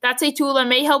shot. That's a tool that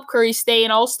may help Curry stay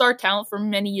an all-star talent for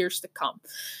many years to come.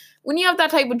 When you have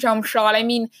that type of jump shot,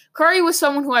 Curry was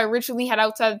someone who I originally had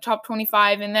outside the top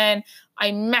 25, and then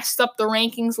I messed up the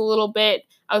rankings a little bit.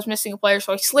 I was missing a player,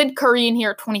 so I slid Curry in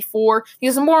here at 24,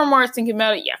 because the more and more I was thinking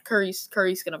about it, Curry's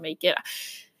going to make it.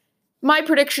 My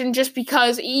prediction, just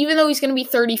because even though he's going to be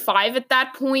 35 at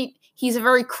that point, he's a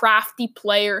very crafty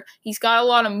player. He's got a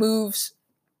lot of moves,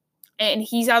 and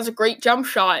he has a great jump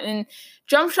shot. And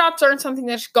jump shots aren't something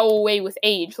that just go away with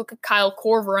age. Look at Kyle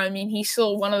Korver. He's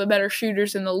still one of the better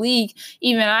shooters in the league,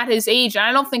 even at his age. And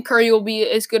I don't think Curry will be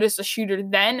as good as a shooter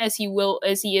then as he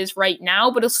is right now,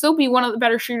 but he'll still be one of the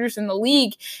better shooters in the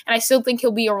league. And I still think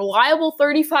he'll be a reliable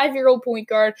 35-year-old point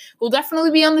guard. Will definitely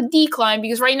be on the decline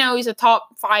because right now he's a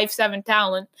top 5-7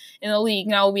 talent in the league.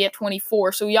 Now he'll be at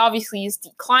 24. So he obviously is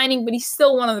declining, but he's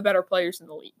still one of the better players in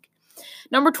the league.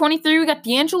 Number 23, we got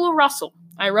D'Angelo Russell.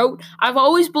 I wrote, I've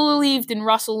always believed in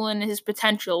Russell and his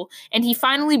potential, and he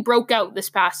finally broke out this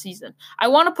past season. I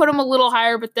want to put him a little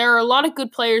higher, but there are a lot of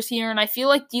good players here, and I feel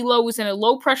like D'Lo was in a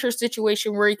low-pressure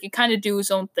situation where he could kind of do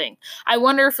his own thing. I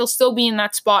wonder if he'll still be in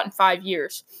that spot in 5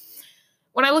 years.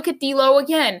 When I look at D'Lo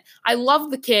again, I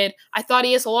love the kid. I thought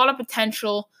he has a lot of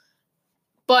potential.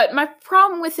 But my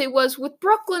problem with it was, with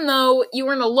Brooklyn, though, you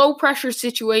were in a low-pressure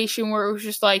situation where it was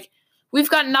just like, we've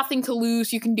got nothing to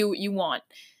lose. You can do what you want.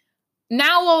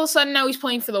 Now, all of a sudden, he's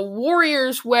playing for the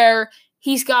Warriors where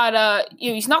he's got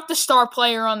he's not the star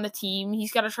player on the team.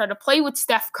 He's got to try to play with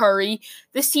Steph Curry.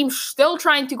 This team's still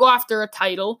trying to go after a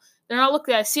title. They're not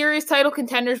looking at serious title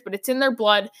contenders, but it's in their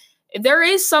blood. There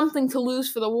is something to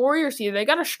lose for the Warriors here. They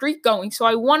got a streak going, so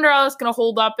I wonder how it's going to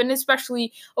hold up, and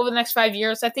especially over the next 5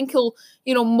 years. I think he'll,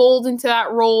 mold into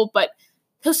that role, but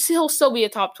he'll still be a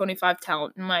top 25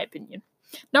 talent, in my opinion.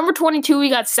 Number 22, we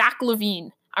got Zach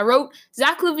LaVine. I wrote,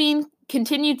 Zach LaVine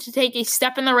continued to take a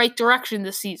step in the right direction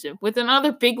this season, with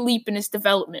another big leap in his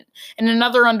development, and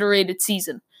another underrated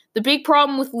season. The big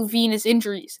problem with LaVine is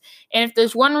injuries, and if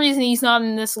there's one reason he's not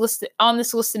on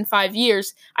this list in 5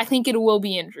 years, I think it will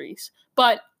be injuries.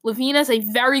 But LaVine has a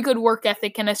very good work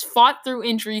ethic and has fought through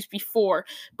injuries before,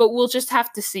 but we'll just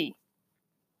have to see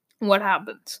what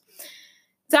happens.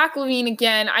 Zach LaVine,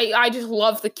 again, I just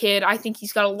love the kid. I think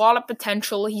he's got a lot of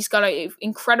potential. He's got an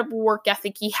incredible work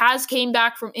ethic. He has came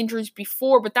back from injuries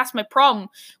before, but that's my problem.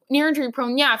 When you're injury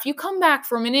prone, yeah, if you come back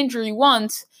from an injury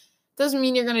once, doesn't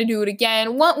mean you're going to do it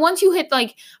again. Once you hit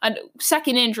like a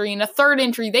second injury and a third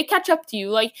injury, they catch up to you.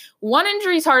 Like, one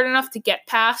injury is hard enough to get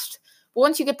past, but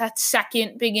once you get that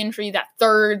second big injury, that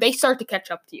third, they start to catch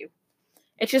up to you.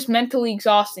 It's just mentally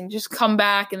exhausting. Just come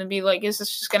back and then be like, is this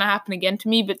just going to happen again to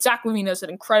me? But Zach LaVine has an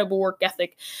incredible work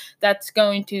ethic that's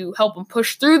going to help him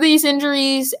push through these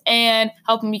injuries and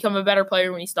help him become a better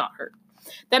player when he's not hurt.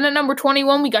 Then at number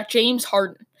 21, we got James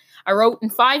Harden. I wrote, in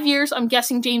 5 years, I'm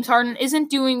guessing James Harden isn't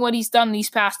doing what he's done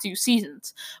these past 2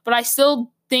 seasons, but I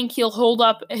still think he'll hold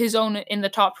up his own in the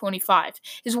top 25.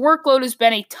 His workload has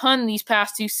been a ton these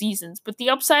past 2 seasons, but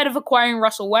the upside of acquiring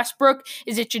Russell Westbrook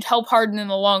is it should help Harden in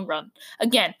the long run.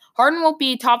 Again, Harden won't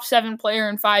be a top 7 player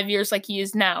in 5 years like he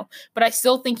is now, but I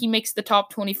still think he makes the top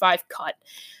 25 cut.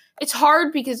 It's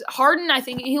hard because Harden, I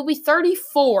think he'll be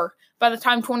 34 by the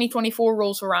time 2024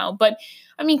 rolls around, but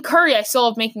I mean, Curry, I still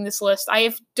have making this list. I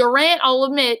have Durant, I'll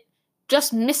admit,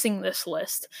 just missing this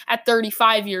list at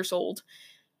 35 years old.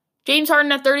 James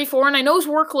Harden at 34, and I know his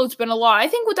workload's been a lot. I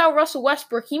think without Russell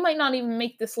Westbrook, he might not even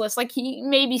make this list. Like, he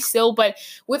maybe still, but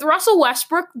with Russell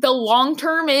Westbrook, the long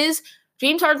term is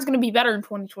James Harden's going to be better in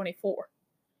 2024.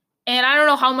 And I don't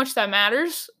know how much that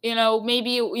matters.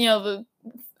 Maybe, the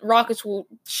Rockets will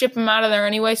ship him out of there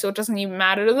anyway, so it doesn't even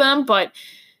matter to them,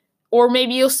 or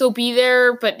maybe he'll still be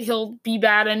there, but he'll be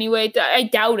bad anyway. I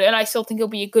doubt it. I still think he'll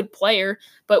be a good player,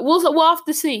 but we'll have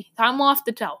to see. Time will have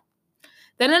to tell.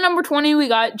 Then at number 20, we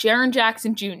got Jaren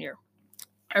Jackson Jr.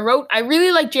 I wrote, I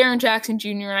really like Jaren Jackson Jr.,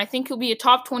 and I think he'll be a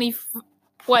top 20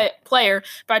 player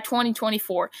by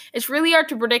 2024. It's really hard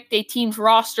to predict a team's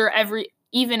roster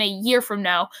even a year from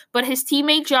now, but his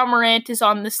teammate Ja Morant is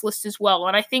on this list as well,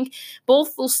 and I think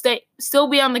both will still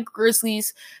be on the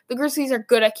Grizzlies. The Grizzlies are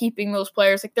good at keeping those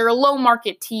players. Like, they're a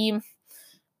low-market team,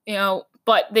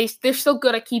 but they're still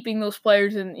good at keeping those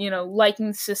players and, liking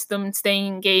the system and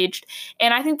staying engaged.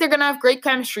 And I think they're going to have great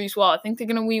chemistry as well. I think they're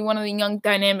going to be one of the young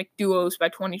dynamic duos by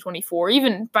 2024,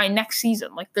 even by next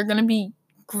season. Like, they're going to be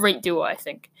great duo, I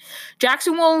think.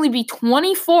 Jackson will only be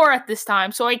 24 at this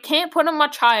time, so I can't put him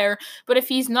much higher, but if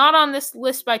he's not on this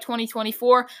list by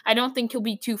 2024, I don't think he'll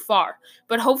be too far.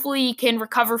 But hopefully he can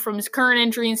recover from his current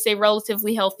injury and stay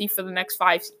relatively healthy for the next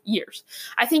 5 years.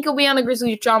 I think he'll be on the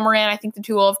Grizzlies with Ja Morant. I think the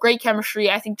two will have great chemistry.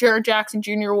 I think Jaren Jackson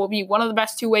Jr. will be one of the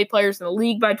best two-way players in the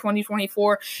league by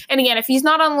 2024. And again, if he's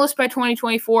not on the list by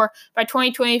 2024, by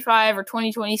 2025 or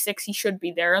 2026, he should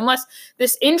be there, unless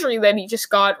this injury that he just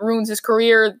got ruins his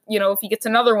career. If he gets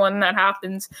another one, that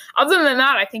happens. Other than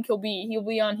that, I think he'll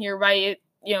be on here by,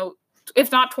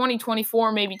 if not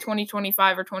 2024, maybe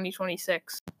 2025 or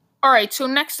 2026. All right, so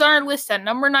next on our list at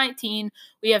number 19,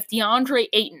 we have DeAndre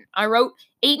Ayton. I wrote,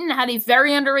 Ayton had a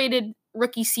very underrated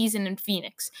rookie season in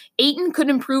Phoenix. Ayton could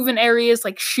improve in areas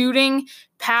like shooting,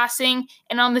 passing,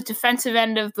 and on the defensive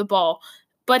end of the ball.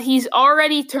 But he's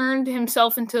already turned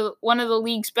himself into one of the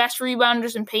league's best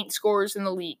rebounders and paint scorers in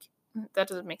the league. That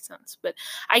doesn't make sense, but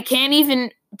I can't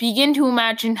even begin to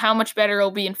imagine how much better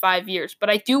he'll be in 5 years. But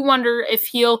I do wonder if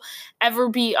he'll ever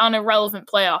be on a relevant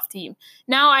playoff team.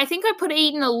 Now, I think I put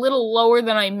Ayton a little lower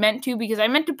than I meant to, because I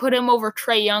meant to put him over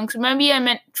Trae Young. So maybe I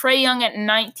meant Trae Young at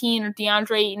 19 or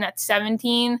DeAndre Ayton at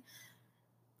 17.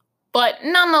 But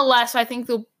nonetheless, I think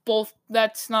they'll both,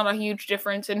 that's not a huge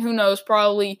difference. And who knows,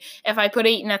 probably if I put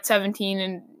Ayton at 17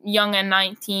 and Young at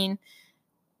 19,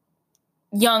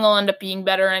 Young will end up being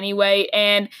better anyway.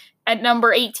 And at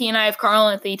number 18, I have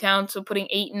Karl-Anthony Towns, so putting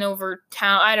Ayton over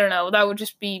Towns, I don't know, that would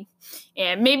just be,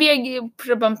 maybe I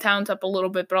should bump Towns up a little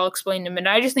bit, but I'll explain in a minute.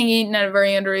 I just think Ayton had a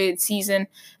very underrated season,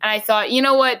 and I thought, you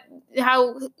know what,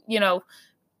 how,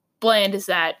 bland is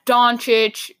that?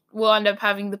 Doncic will end up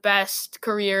having the best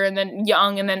career, and then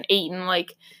Young, and then Ayton,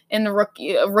 like, in the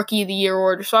rookie of the year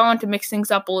order, so I want to mix things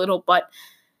up a little, but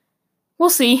we'll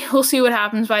see. We'll see what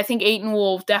happens, but I think Ayton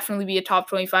will definitely be a top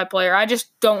 25 player. I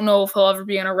just don't know if he'll ever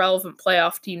be on a relevant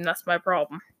playoff team. That's my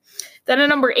problem. Then at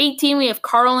number 18, we have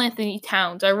Karl-Anthony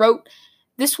Towns. I wrote,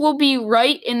 This will be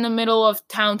right in the middle of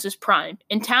Towns' prime,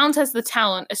 and Towns has the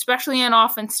talent, especially on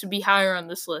offense, to be higher on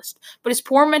this list. But his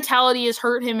poor mentality has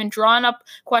hurt him and drawn up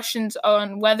questions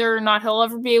on whether or not he'll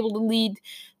ever be able to lead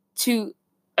to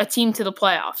a team to the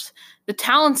playoffs. The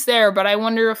talent's there, but I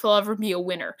wonder if he'll ever be a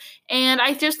winner. And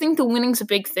I just think the winning's a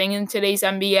big thing in today's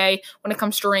NBA when it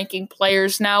comes to ranking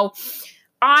players. Now,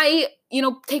 I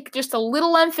take just a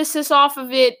little emphasis off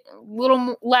of it, a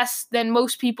little less than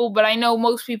most people, but I know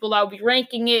most people that will be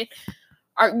ranking it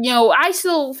are, I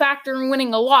still factor in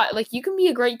winning a lot. Like, you can be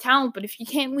a great talent, but if you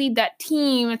can't lead that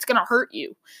team, it's going to hurt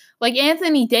you. Like,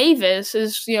 Anthony Davis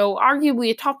is, arguably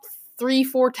a top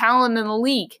 3-4 talent in the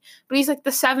league, but he's like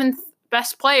the 7th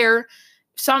best player,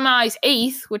 some eyes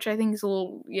 8th, which I think is a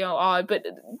little, odd, but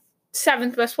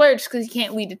 7th best player just because he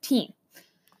can't lead a team.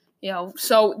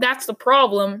 So that's the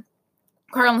problem.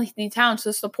 Karl-Anthony Towns,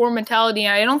 it's the poor mentality.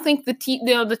 And I don't think the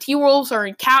T-Wolves are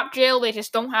in cap jail. They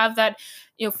just don't have that,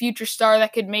 future star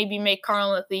that could maybe make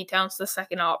Karl-Anthony Towns the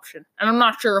second option. And I'm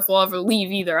not sure if he'll ever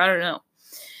leave either. I don't know.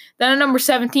 Then at number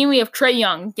 17, we have Trae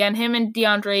Young. Again, him and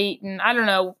DeAndre Ayton. I don't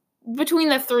know. Between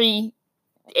the three,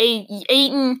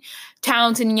 Ayton,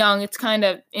 Towns, and Young, it's kind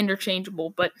of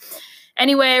interchangeable. But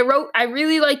anyway, I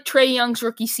really like Trae Young's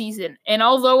rookie season, and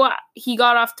although he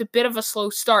got off to a bit of a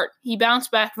slow start, he bounced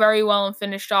back very well and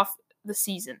finished off the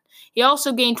season. He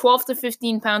also gained 12 to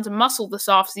 15 pounds of muscle this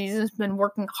offseason, has been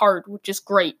working hard, which is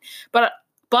great. But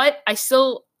I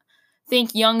still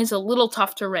think Young is a little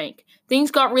tough to rank. Things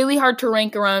got really hard to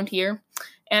rank around here,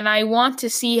 and I want to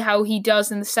see how he does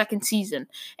in the second season.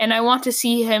 And I want to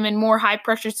see him in more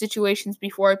high-pressure situations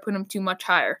before I put him too much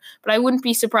higher. But I wouldn't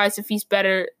be surprised if he's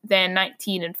better than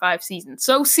 19 in 5 seasons.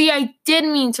 So, see, I did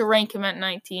mean to rank him at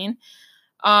 19.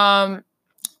 My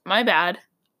bad.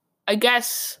 I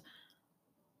guess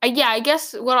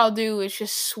what I'll do is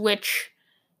just switch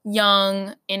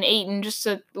Young and Ayton, just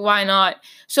to, why not?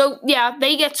 So, yeah,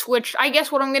 they get switched. I guess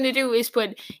what I'm going to do is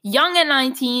put Young at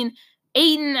 19,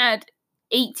 Ayton at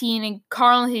 18, and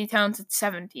Karl-Anthony Towns at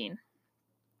 17.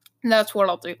 And that's what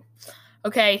I'll do.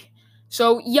 Okay,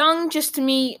 so Young, just to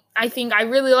me, I think I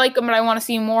really like him, but I want to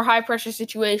see more high-pressure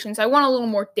situations. I want a little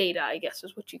more data, I guess,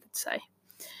 is what you could say.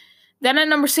 Then at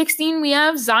number 16, we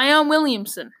have Zion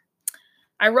Williamson.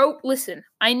 I wrote, listen,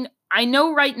 I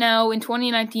know right now in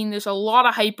 2019 there's a lot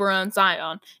of hype around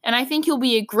Zion, and I think he'll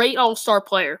be a great all-star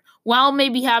player, while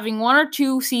maybe having 1 or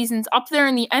 2 seasons up there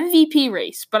in the MVP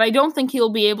race, but I don't think he'll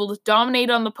be able to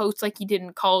dominate on the post like he did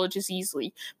in college as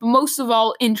easily. But most of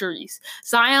all, injuries.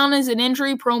 Zion is an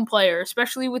injury-prone player,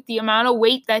 especially with the amount of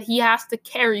weight that he has to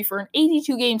carry for an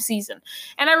 82-game season.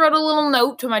 And I wrote a little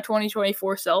note to my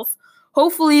 2024 self.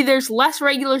 Hopefully there's less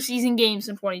regular season games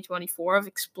in 2024. I've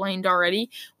explained already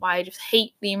why I just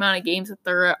hate the amount of games that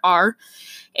there are.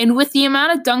 And with the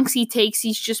amount of dunks he takes,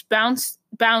 he's just bound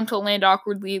to land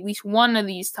awkwardly at least one of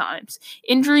these times.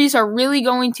 Injuries are really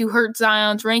going to hurt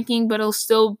Zion's ranking, but he'll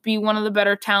still be one of the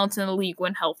better talents in the league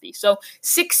when healthy. So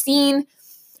 16,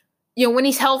 when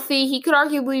he's healthy, he could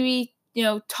arguably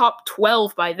be top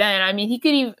 12 by then. I mean, he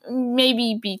could even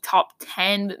maybe be top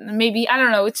 10, maybe, I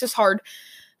don't know. It's just hard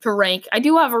to rank. I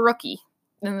do have a rookie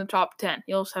in the top 10.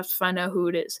 You'll just have to find out who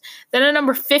it is. Then at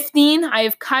number 15, I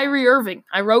have Kyrie Irving.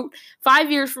 I wrote 5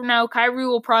 years from now, Kyrie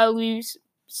will probably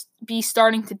be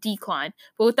starting to decline.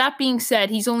 But with that being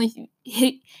said, he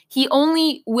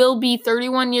only will be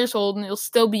 31 years old and he'll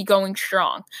still be going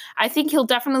strong. I think he'll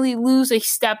definitely lose a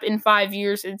step in 5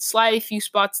 years and slide a few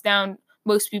spots down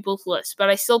most people's list. But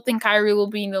I still think Kyrie will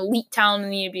be an elite talent in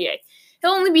the NBA.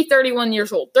 He'll only be 31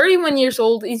 years old. 31 years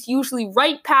old is usually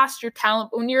right past your talent.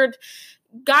 When you're a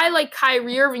guy like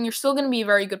Kyrie Irving, you're still going to be a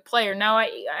very good player. Now, I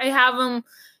have him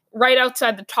right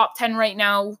outside the top 10 right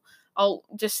now. I'll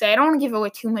just say I don't want to give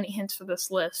away too many hints for this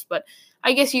list, but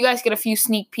I guess you guys get a few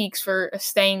sneak peeks for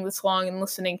staying this long and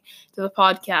listening to the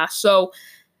podcast. So,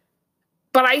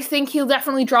 but I think he'll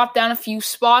definitely drop down a few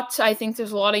spots. I think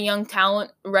there's a lot of young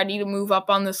talent ready to move up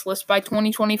on this list by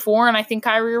 2024, and I think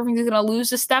Kyrie Irving is going to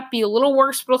lose a step, be a little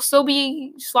worse, but he'll still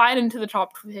be slide into the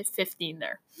top 15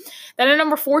 there. Then at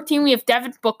number 14, we have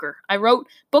Devin Booker. I wrote,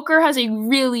 Booker has a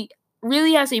really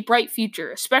has a bright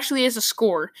future, especially as a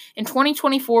scorer. In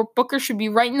 2024, Booker should be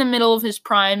right in the middle of his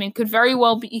prime and could very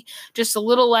well be just a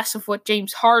little less of what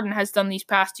James Harden has done these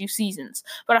past 2 seasons.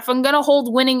 But if I'm going to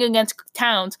hold winning against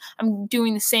Towns, I'm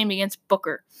doing the same against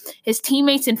Booker. His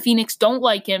teammates in Phoenix don't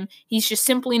like him. He's just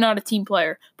simply not a team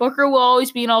player. Booker will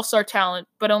always be an all-star talent,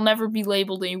 but he'll never be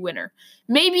labeled a winner.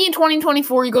 Maybe in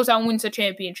 2024 he goes out and wins a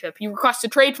championship. He requests a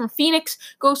trade from Phoenix,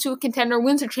 goes to a contender,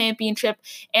 wins a championship,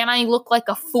 and I look like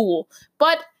a fool.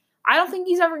 But I don't think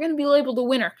he's ever going to be labeled a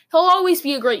winner. He'll always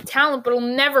be a great talent, but he'll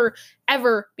never,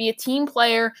 ever be a team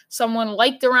player, someone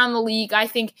liked around the league. I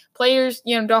think players,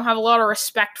 don't have a lot of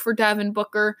respect for Devin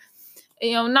Booker.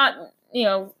 I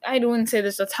wouldn't say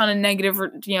there's a ton of negative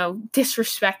or,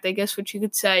 disrespect, I guess what you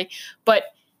could say. But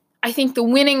I think the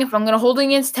winning, if I'm going to hold it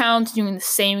against Towns, doing the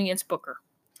same against Booker.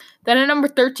 Then at number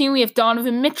 13, we have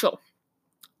Donovan Mitchell.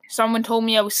 Someone told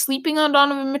me I was sleeping on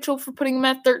Donovan Mitchell for putting him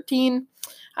at 13.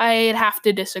 I'd have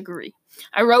to disagree.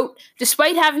 I wrote,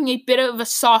 despite having a bit of a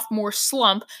sophomore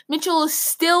slump, Mitchell is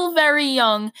still very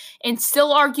young and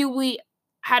still arguably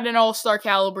had an all-star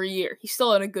caliber year. He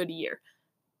still had a good year.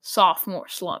 Sophomore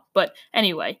slump. But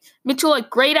anyway, Mitchell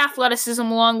had great athleticism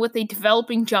along with a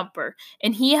developing jumper,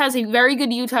 and he has a very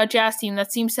good Utah Jazz team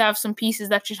that seems to have some pieces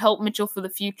that should help Mitchell for the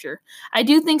future. I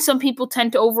do think some people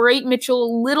tend to overrate Mitchell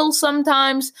a little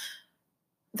sometimes.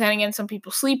 Then again, some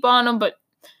people sleep on him, but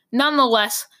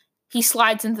nonetheless, he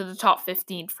slides into the top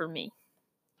 15 for me.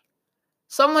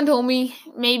 Someone told me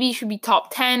maybe he should be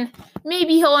top 10.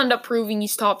 Maybe he'll end up proving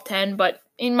he's top 10, but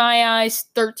in my eyes,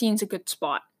 13's a good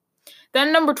spot.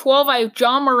 Then number 12, I have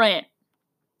Ja Morant.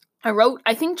 I wrote,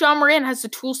 I think Ja Morant has the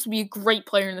tools to be a great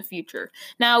player in the future.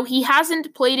 Now, he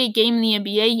hasn't played a game in the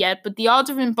NBA yet, but the odds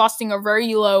of him busting are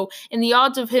very low, and the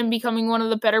odds of him becoming one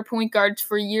of the better point guards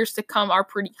for years to come are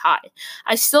pretty high.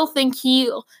 I still think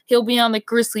he'll be on the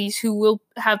Grizzlies, who will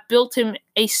have built him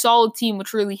a solid team,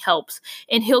 which really helps,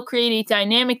 and he'll create a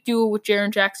dynamic duo with Jaren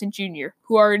Jackson Jr.,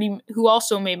 who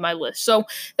also made my list. So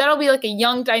that'll be like a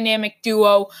young dynamic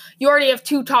duo. You already have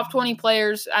 2 top 20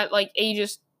 players at like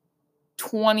ages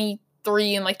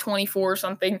 23 and like 24 or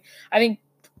something. I think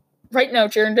right now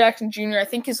Jaren Jackson Jr. I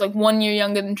think is like 1 year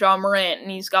younger than Ja Morant,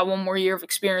 and he's got 1 more year of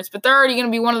experience. But they're already going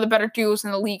to be one of the better duos in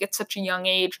the league at such a young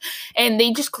age, and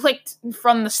they just clicked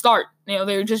from the start.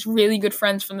 They're just really good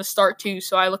friends from the start too.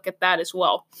 So I look at that as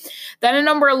well. Then at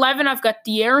number 11, I've got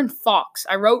De'Aaron Fox.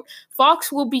 I wrote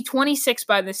Fox will be 26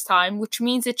 by this time, which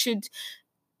means it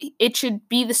should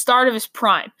be the start of his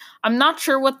prime. I'm not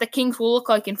sure what the Kings will look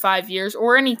like in 5 years,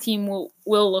 or any team will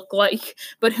look like,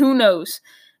 but who knows?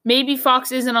 Maybe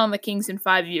Fox isn't on the Kings in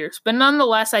 5 years, but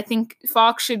nonetheless, I think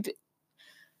Fox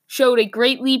showed a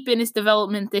great leap in his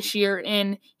development this year,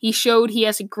 and he showed he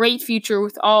has a great future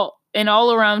with an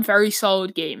all-around very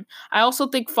solid game. I also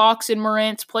think Fox and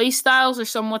Morant's play styles are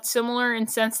somewhat similar, and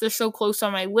since they're so close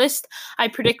on my list, I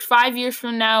predict 5 years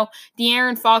from now,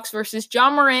 De'Aaron Fox versus Ja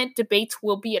Morant debates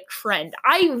will be a trend.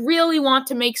 I really want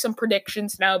to make some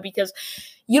predictions now because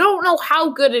you don't know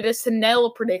how good it is to nail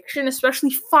a prediction,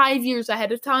 especially 5 years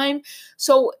ahead of time.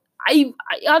 So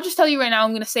I'll just tell you right now,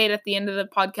 I'm going to say it at the end of the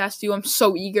podcast too. I'm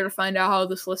so eager to find out how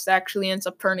this list actually ends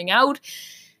up turning out.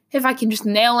 If I can just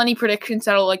nail any predictions,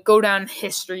 that'll go down in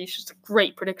history. It's just a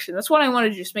great prediction. That's what I want to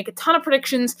do, just make a ton of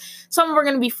predictions. Some of them are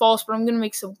going to be false, but I'm going to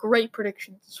make some great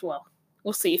predictions as well.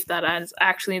 We'll see if that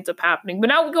actually ends up happening. But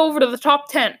now we go over to the top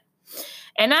 10.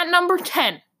 And at number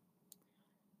 10,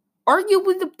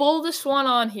 arguably the boldest one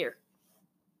on here,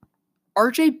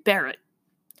 RJ Barrett.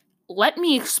 Let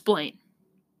me explain.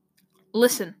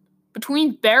 Listen,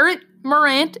 between Barrett,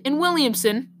 Morant, and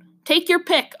Williamson, take your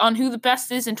pick on who the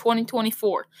best is in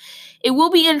 2024. It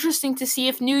will be interesting to see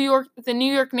if the New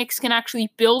York Knicks can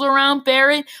actually build around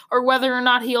Barrett or whether or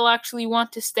not he'll actually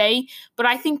want to stay. But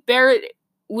I think Barrett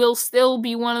will still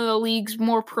be one of the league's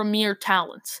more premier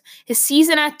talents. His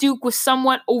season at Duke was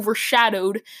somewhat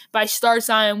overshadowed by star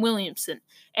Zion Williamson,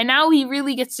 and now he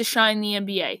really gets to shine in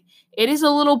the NBA. It is a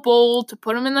little bold to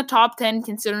put him in the top 10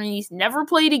 considering he's never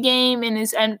played a game in the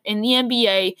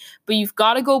NBA, but you've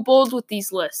got to go bold with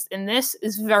these lists, and this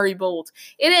is very bold.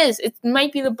 It is. It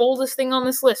might be the boldest thing on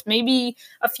this list. Maybe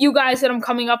a few guys that I'm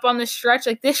coming up on this stretch,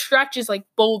 like this stretch is like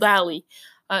bold alley.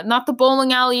 Not the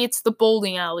bowling alley, it's the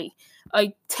bolding alley.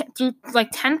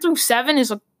 10 through 7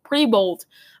 is pretty bold.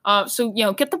 So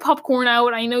get the popcorn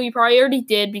out. I know you probably already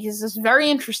did because this is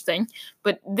very interesting,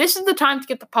 but this is the time to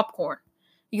get the popcorn.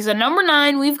 Because at number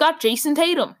 9, we've got Jason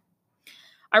Tatum.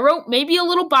 I wrote maybe a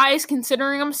little biased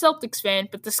considering I'm a Celtics fan,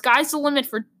 but the sky's the limit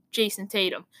for Jason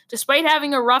Tatum. Despite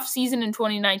having a rough season in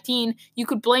 2019, you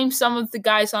could blame some of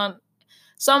that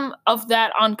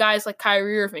on guys like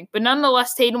Kyrie Irving. But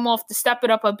nonetheless, Tatum will have to step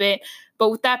it up a bit. But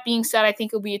with that being said, I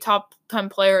think he'll be a top 10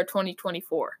 player at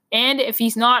 2024. And if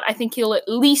he's not, I think he'll at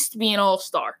least be an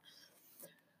all-star.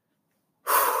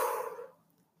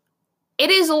 It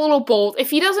is a little bold.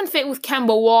 If he doesn't fit with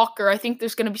Kemba Walker, I think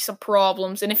there's going to be some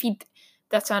problems. And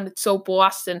that sounded so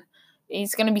Boston.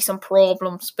 There's going to be some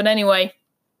problems. But anyway,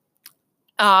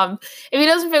 If he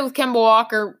doesn't fit with Kemba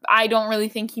Walker, I don't really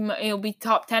think he'll be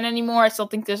top 10 anymore. I still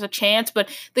think there's a chance, but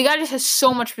the guy just has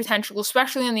so much potential,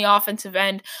 especially in the offensive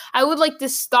end. I would like to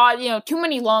start, too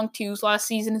many long twos last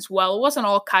season as well. It wasn't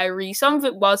all Kyrie. Some of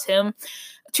it was him.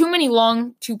 Too many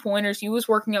long two-pointers. He was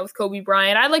working out with Kobe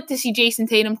Bryant. I'd like to see Jason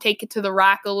Tatum take it to the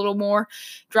rack a little more,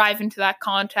 drive into that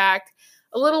contact.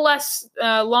 A little less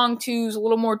long twos, a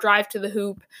little more drive to the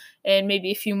hoop, and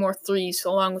maybe a few more threes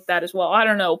along with that as well. I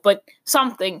don't know, but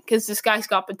something, because this guy's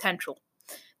got potential.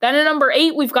 Then at number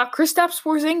 8, we've got Kristaps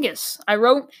Porzingis. I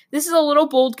wrote, this is a little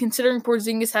bold considering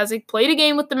Porzingis hasn't played a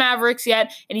game with the Mavericks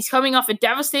yet, and he's coming off a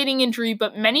devastating injury,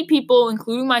 but many people,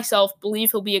 including myself,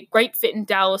 believe he'll be a great fit in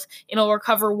Dallas and he'll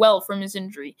recover well from his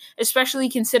injury, especially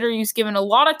considering he's given a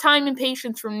lot of time and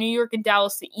patience from New York and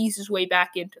Dallas to ease his way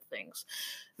back into things.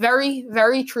 Very,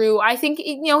 very true. I think,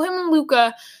 him and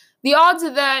Luka, the odds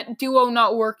of that duo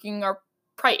not working are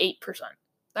probably 8%.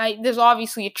 There's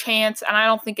obviously a chance, and I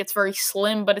don't think it's very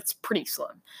slim, but it's pretty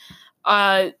slim.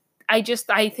 I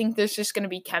think there's just going to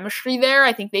be chemistry there.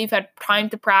 I think they've had time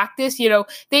to practice. They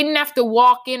didn't have to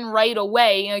walk in right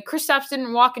away. Kristaps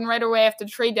didn't walk in right away after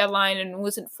the trade deadline and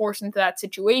wasn't forced into that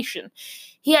situation.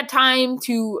 He had time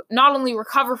to not only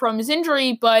recover from his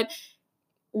injury, but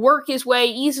work his way,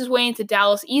 ease his way into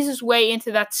Dallas, ease his way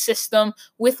into that system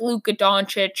with Luka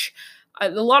Doncic. A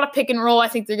lot of pick and roll. I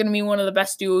think they're going to be one of the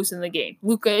best duos in the game.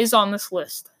 Luka is on this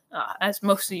list, as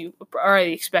most of you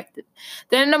already expected.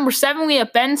 Then at number 7, we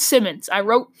have Ben Simmons.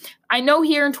 I know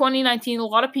here in 2019, a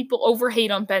lot of people overhate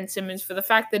on Ben Simmons for the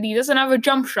fact that he doesn't have a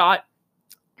jump shot,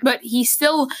 but he's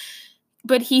still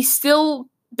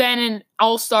been an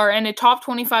all-star and a top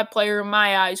 25 player in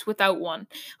my eyes without one.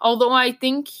 Although I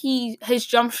think his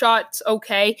jump shot's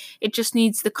okay, it just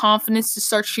needs the confidence to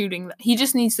start shooting them. He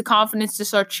just needs the confidence to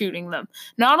start shooting them.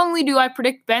 Not only do I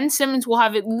predict Ben Simmons will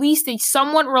have at least a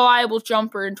somewhat reliable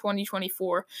jumper in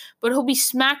 2024, but he'll be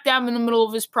smack dab in the middle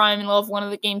of his prime and will have one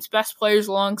of the game's best players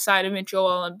alongside him in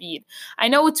Joel Embiid. I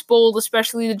know it's bold,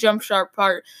 especially the jump shot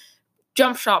part,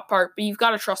 but you've got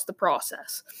to trust the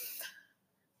process.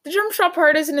 The jump shot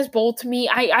part isn't as bold to me.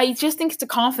 I just think it's a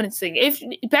confidence thing. If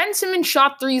Ben Simmons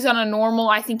shot threes on a normal,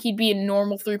 I think he'd be a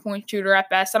normal three-point shooter at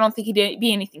best. I don't think he'd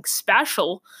be anything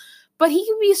special, but he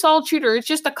could be a solid shooter. It's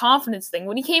just a confidence thing.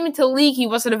 When he came into the league, he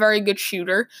wasn't a very good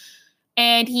shooter,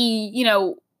 and he,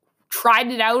 tried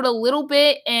it out a little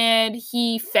bit, and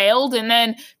he failed, and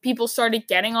then people started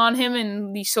getting on him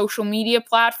in the social media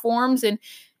platforms, and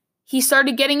he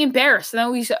started getting embarrassed, and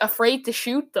then he's afraid to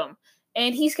shoot them.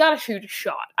 And he's got to shoot a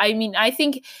shot. I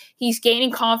think he's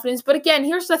gaining confidence. But again,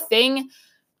 here's the thing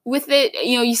with it.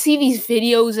 You see these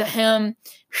videos of him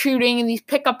shooting in these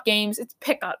pickup games. It's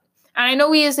pickup. And I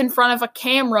know he is in front of a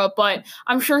camera, but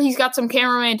I'm sure he's got some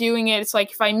cameraman doing it. It's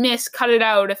like, if I miss, cut it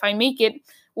out. If I make it,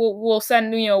 we'll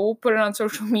send, we'll put it on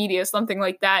social media, something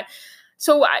like that.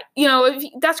 So,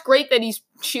 that's great that he's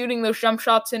shooting those jump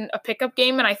shots in a pickup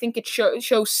game, and I think it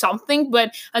shows something.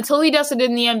 But until he does it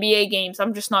in the NBA games,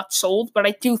 I'm just not sold. But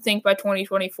I do think by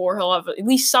 2024, he'll have at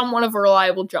least somewhat of a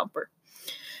reliable jumper.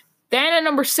 Then at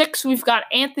number 6, we've got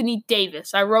Anthony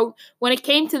Davis. I wrote, when it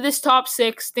came to this top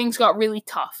 6, things got really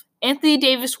tough. Anthony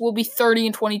Davis will be 30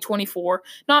 in 2024,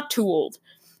 not too old.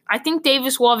 I think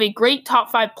Davis will have a great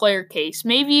top 5 player case,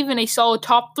 maybe even a solid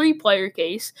top 3 player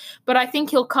case, but I think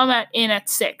he'll come in at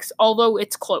 6, although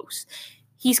it's close.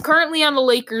 He's currently on the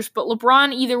Lakers, but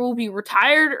LeBron either will be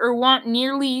retired or won't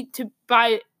nearly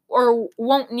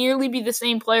be the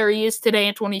same player he is today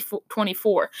in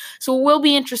 2024. So it will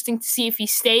be interesting to see if he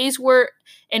stays where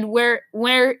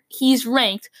he's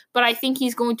ranked, but I think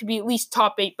he's going to be at least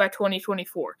top 8 by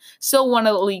 2024. Still one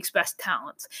of the league's best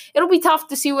talents. It'll be tough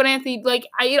to see what Anthony,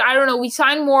 I don't know, we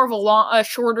signed more of a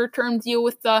shorter term deal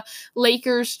with the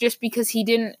Lakers just because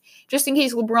just in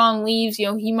case LeBron leaves,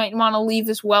 he might want to leave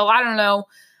as well. I don't know.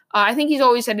 I think he's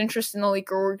always had interest in the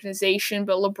Laker organization,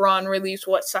 but LeBron really is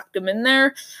what sucked him in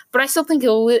there. But I still think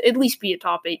he'll at least be a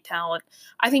top 8 talent.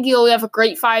 I think he'll have a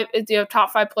great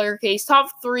top 5 player case. Top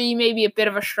 3, maybe a bit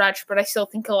of a stretch, but I still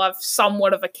think he'll have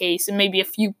somewhat of a case, and maybe a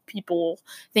few people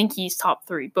think he's top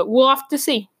 3. But we'll have to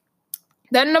see.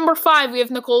 Then number 5, we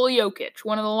have Nikola Jokic,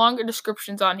 one of the longer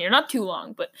descriptions on here. Not too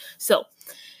long, but still.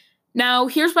 Now,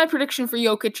 here's my prediction for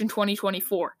Jokic in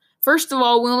 2024. First of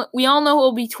all, we all know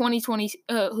he'll be 27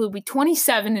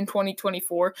 in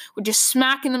 2024, which is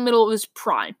smack in the middle of his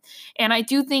prime. And I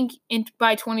do think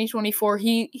by 2024,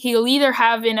 he'll either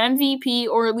have an MVP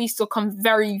or at least he'll come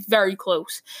very, very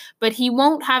close. But he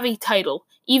won't have a title,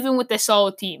 even with a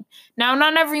solid team. Now,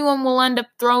 not everyone will end up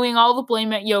throwing all the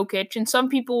blame at Jokic, and some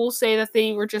people will say that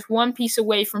they were just one piece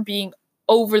away from being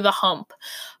over the hump.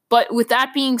 But with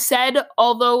that being said,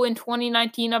 although in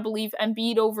 2019 I believe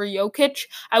Embiid over Jokic,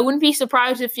 I wouldn't be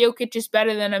surprised if Jokic is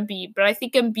better than Embiid. But I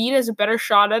think Embiid has a better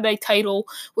shot at a title,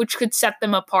 which could set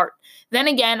them apart. Then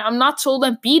again, I'm not sold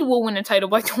Embiid will win a title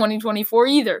by 2024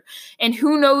 either. And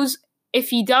who knows, if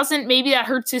he doesn't, maybe that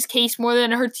hurts his case more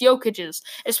than it hurts Jokic's,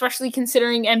 especially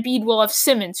considering Embiid will have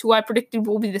Simmons, who I predicted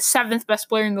will be the 7th best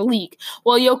player in the league,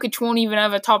 while Jokic won't even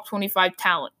have a top 25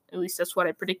 talent. At least that's what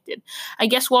I predicted. I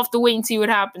guess we'll have to wait and see what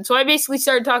happens. So I basically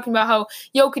started talking about how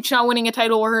Jokic not winning a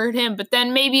title will hurt him, but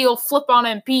then maybe he'll flip on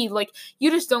Embiid. Like,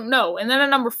 you just don't know. And then at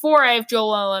number 4, I have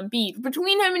Joel Embiid.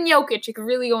 Between him and Jokic, it could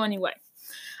really go anyway.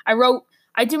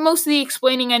 I did most of the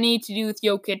explaining I need to do with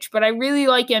Jokic, but I really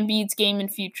like Embiid's game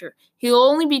and future. He'll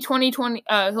only be 2020,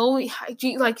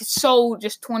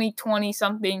 just 2020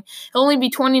 something. He'll only be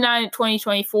 29 in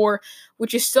 2024,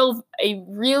 which is still a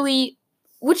really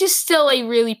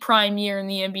prime year in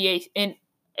the NBA, and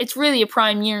it's really a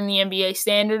prime year in the NBA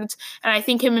standards, and I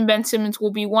think him and Ben Simmons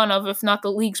will be one of, if not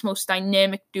the league's most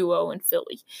dynamic duo in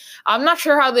Philly. I'm not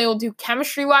sure how they will do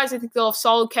chemistry-wise. I think they'll have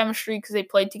solid chemistry because they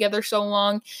played together so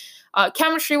long.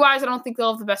 Chemistry-wise, I don't think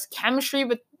they'll have the best chemistry,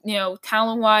 but,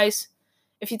 talent-wise,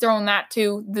 if you throw in that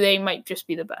too, they might just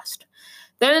be the best.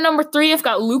 Then at number 3, I've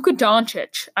got Luka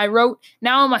Doncic. I wrote,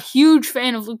 now I'm a huge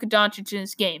fan of Luka Doncic in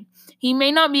his game. He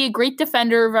may not be a great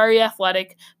defender or very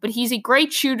athletic, but he's a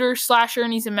great shooter, slasher,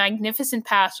 and he's a magnificent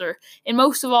passer. And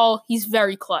most of all, he's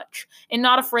very clutch and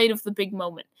not afraid of the big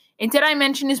moment. And did I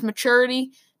mention his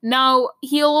maturity? Now,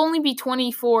 he'll only be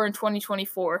 24 in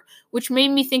 2024, which made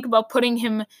me think about putting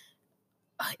him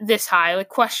this high,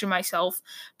 question myself.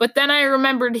 But then I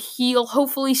remembered he'll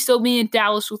hopefully still be in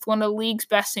Dallas with one of the league's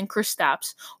best in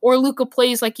Kristaps. Or Luka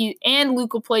plays like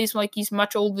he's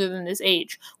much older than his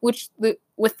age,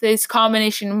 with his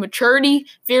combination of maturity,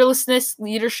 fearlessness,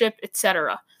 leadership,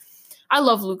 etc. I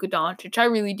love Luka Doncic. I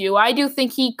really do. I do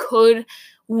think he could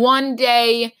one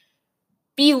day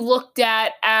be looked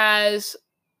at as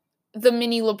the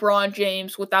mini LeBron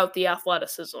James without the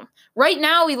athleticism. Right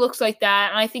now, he looks like that,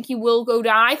 and I think he will go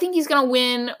down. I think he's going to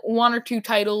win 1 or 2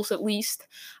 titles at least.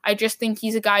 I just think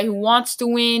he's a guy who wants to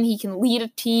win. He can lead a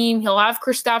team. He'll have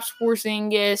Kristaps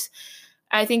Porzingis.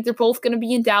 I think they're both going to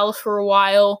be in Dallas for a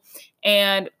while,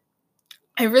 and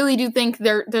I really do think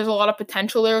there's a lot of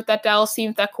potential there with that Dallas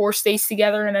team if that core stays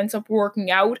together and ends up working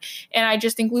out. And I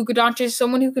just think Luka Doncic is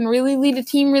someone who can really lead a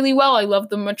team really well. I love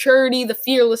the maturity, the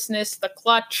fearlessness, the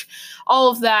clutch,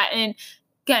 all of that. And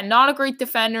again, not a great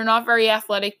defender, not very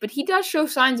athletic, but he does show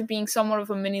signs of being somewhat of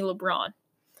a mini LeBron.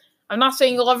 I'm not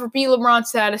saying he'll ever be LeBron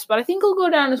status, but I think he'll go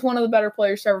down as one of the better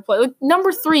players to ever play.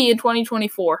 Number 3 in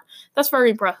 2024. That's very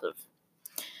impressive.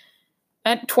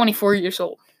 At 24 years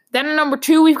old. Then at number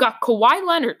 2, we've got Kawhi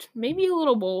Leonard. Maybe a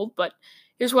little bold, but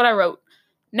here's what I wrote.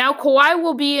 Now, Kawhi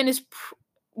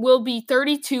will be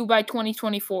 32 by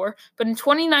 2024, but in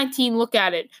 2019, look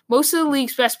at it. Most of the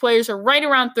league's best players are right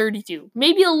around 32.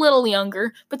 Maybe a little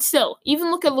younger, but still,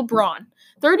 even look at LeBron.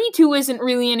 32 isn't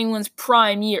really anyone's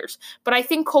prime years, but I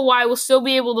think Kawhi will still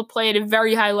be able to play at a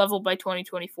very high level by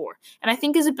 2024. And I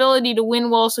think his ability to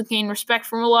win will also gain respect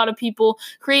from a lot of people,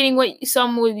 creating what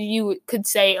some of you could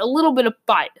say a little bit of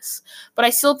bias. But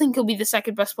I still think he'll be the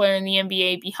 2nd best player in the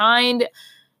NBA behind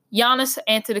Giannis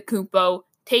Antetokounmpo,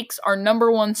 takes our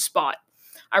number 1 spot.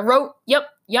 I wrote, yep,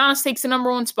 Giannis takes the number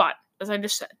 1 spot, as I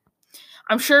just said.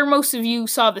 I'm sure most of you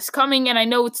saw this coming, and I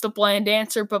know it's the bland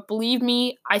answer, but believe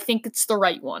me, I think it's the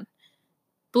right one.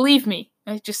 Believe me,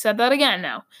 I just said that again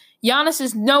now. Giannis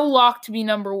is no lock to be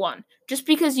number 1, just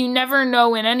because you never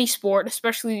know in any sport,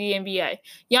 especially the NBA.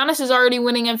 Giannis is already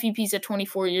winning MVPs at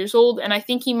 24 years old, and I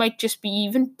think he might just be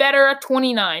even better at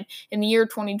 29 in the year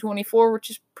 2024, which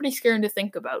is pretty scary to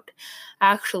think about,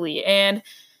 actually. And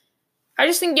I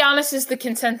just think Giannis is the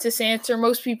consensus answer.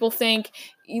 Most people think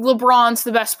LeBron's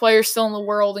the best player still in the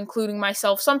world, including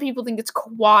myself. Some people think it's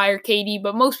Kawhi or KD,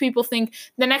 but most people think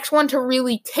the next one to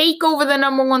really take over the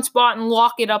number 1 spot and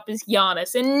lock it up is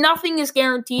Giannis. And nothing is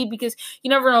guaranteed because you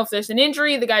never know if there's an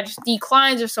injury, the guy just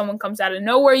declines, or someone comes out of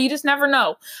nowhere. You just never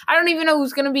know. I don't even know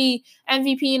who's going to be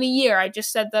MVP in a year. I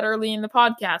just said that early in the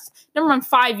podcast. Never mind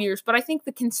 5 years, but I think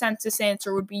the consensus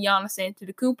answer would be Giannis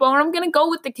Antetokounmpo, and I'm going to go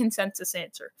with the consensus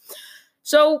answer.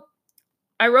 So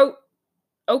I wrote,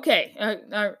 okay,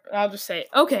 I'll just say it.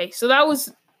 Okay, so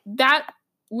that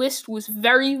list was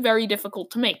very, very difficult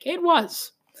to make. It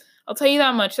was. I'll tell you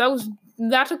that much.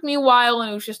 That took me a while, and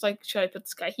it was just like, should I put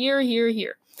this guy here, here,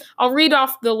 here? I'll read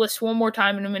off the list one more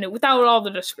time in a minute without all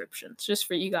the descriptions, just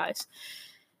for you guys.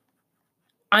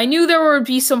 I knew there would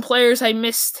be some players I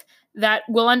missed that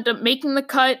will end up making the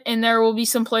cut, and there will be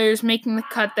some players making the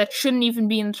cut that shouldn't even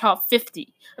be in the top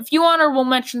 50. A few honorable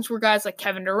mentions were guys like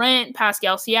Kevin Durant,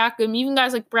 Pascal Siakam, even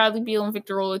guys like Bradley Beal and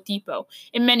Victor Oladipo,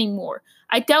 and many more.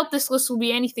 I doubt this list will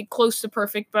be anything close to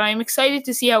perfect, but I'm excited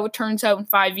to see how it turns out in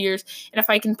 5 years and if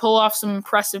I can pull off some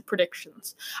impressive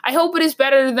predictions. I hope it is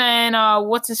better than,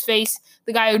 what's-his-face,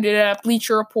 the guy who did a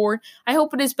Bleacher Report. I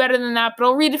hope it is better than that, but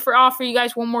I'll read it off for you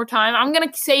guys one more time. I'm going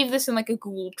to save this in like a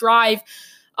Google Drive,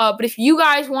 but if you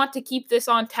guys want to keep this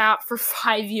on tap for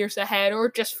 5 years ahead or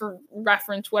just for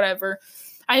reference, whatever,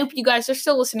 I hope you guys are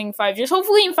still listening in 5 years.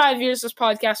 Hopefully in 5 years this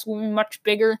podcast will be much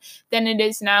bigger than it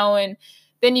is now, and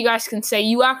then you guys can say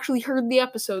you actually heard the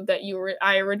episode that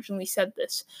I originally said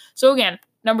this. So again,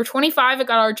 number 25, I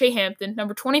got R.J. Hampton.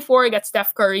 Number 24, I got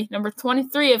Steph Curry. Number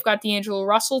 23, I've got D'Angelo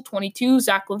Russell. 22,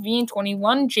 Zach LaVine.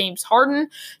 21, James Harden.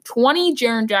 20,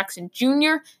 Jaren Jackson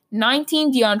Jr.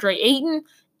 19, DeAndre Ayton.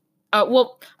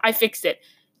 I fixed it.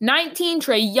 19,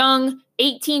 Trae Young.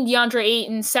 18, DeAndre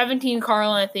Ayton. 17,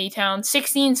 Karl Anthony Towns.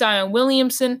 16, Zion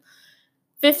Williamson.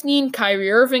 15, Kyrie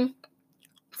Irving.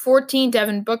 14,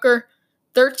 Devin Booker.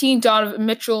 13, Donovan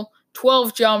Mitchell.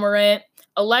 12, Ja Morant.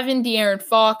 11, De'Aaron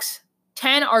Fox.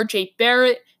 10, RJ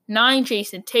Barrett. 9,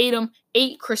 Jason Tatum.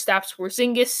 8, Kristaps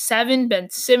Porzingis. 7, Ben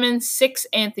Simmons. 6,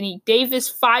 Anthony Davis.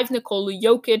 5, Nikola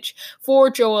Jokic. 4,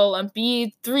 Joel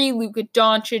Embiid. 3, Luka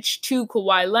Doncic. 2,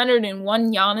 Kawhi Leonard. And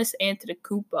 1, Giannis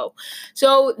Antetokounmpo.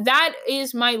 So that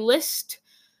is my list.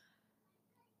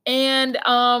 And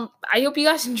I hope you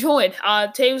guys enjoyed.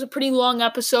 Today was a pretty long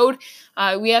episode.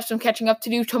 We have some catching up to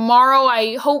do tomorrow.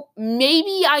 I hope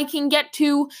maybe I can get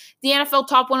to the NFL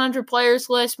Top 100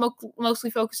 Players list, mostly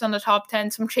focused on the top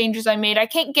 10, some changes I made. I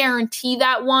can't guarantee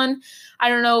that one. I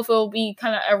don't know if it'll be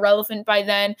kind of irrelevant by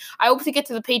then. I hope to get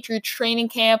to the Patriots training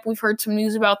camp. We've heard some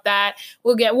news about that.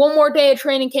 We'll get one more day of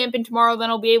training camp in tomorrow, then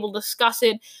I'll be able to discuss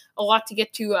it. A lot to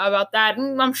get to about that.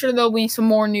 And I'm sure there'll be some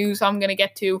more news I'm going to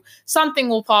get to. Something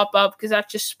will pop up because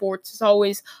that's just sports. It's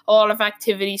always a lot of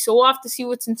activity. So we'll have to see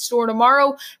what's in store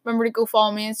tomorrow. Remember to go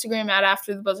follow me on Instagram at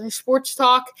After the Buzzer Sports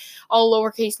Talk. All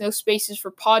lowercase, no spaces for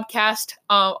podcast,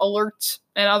 alerts,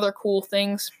 and other cool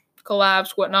things,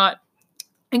 collabs, whatnot.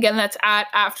 Again, that's at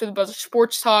After the Buzzer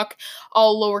Sports Talk,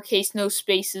 all lowercase, no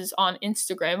spaces on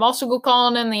Instagram. Also, go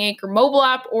call in the Anchor mobile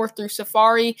app or through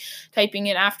Safari, typing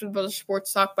in After the Buzzer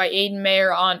Sports Talk by Aiden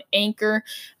Mayer on Anchor,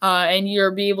 and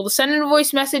you'll be able to send in a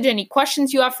voice message, any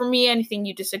questions you have for me, anything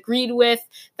you disagreed with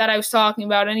that I was talking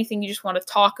about, anything you just want to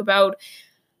talk about.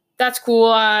 That's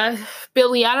cool.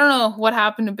 Billy, I don't know what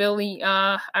happened to Billy.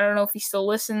 I don't know if he still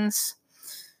listens.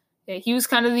 Yeah, he was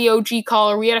kind of the OG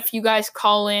caller. We had a few guys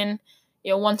call in,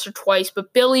 once or twice,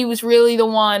 but Billy was really the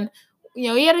one. He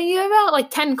had about like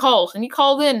 10 calls, and he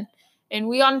called in, and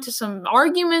we got into some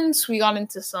arguments. We got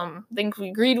into some things we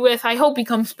agreed with. I hope he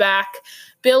comes back.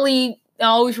 Billy, I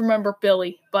always remember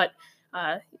Billy, but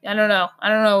I don't know. I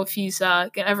don't know if he's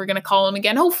ever going to call in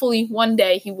again. Hopefully one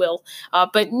day he will,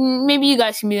 but maybe you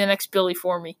guys can be the next Billy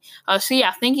for me. So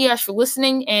yeah, thank you guys for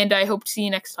listening, and I hope to see you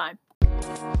next time.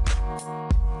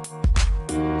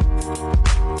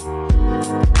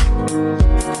 We'll be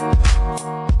right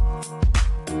back.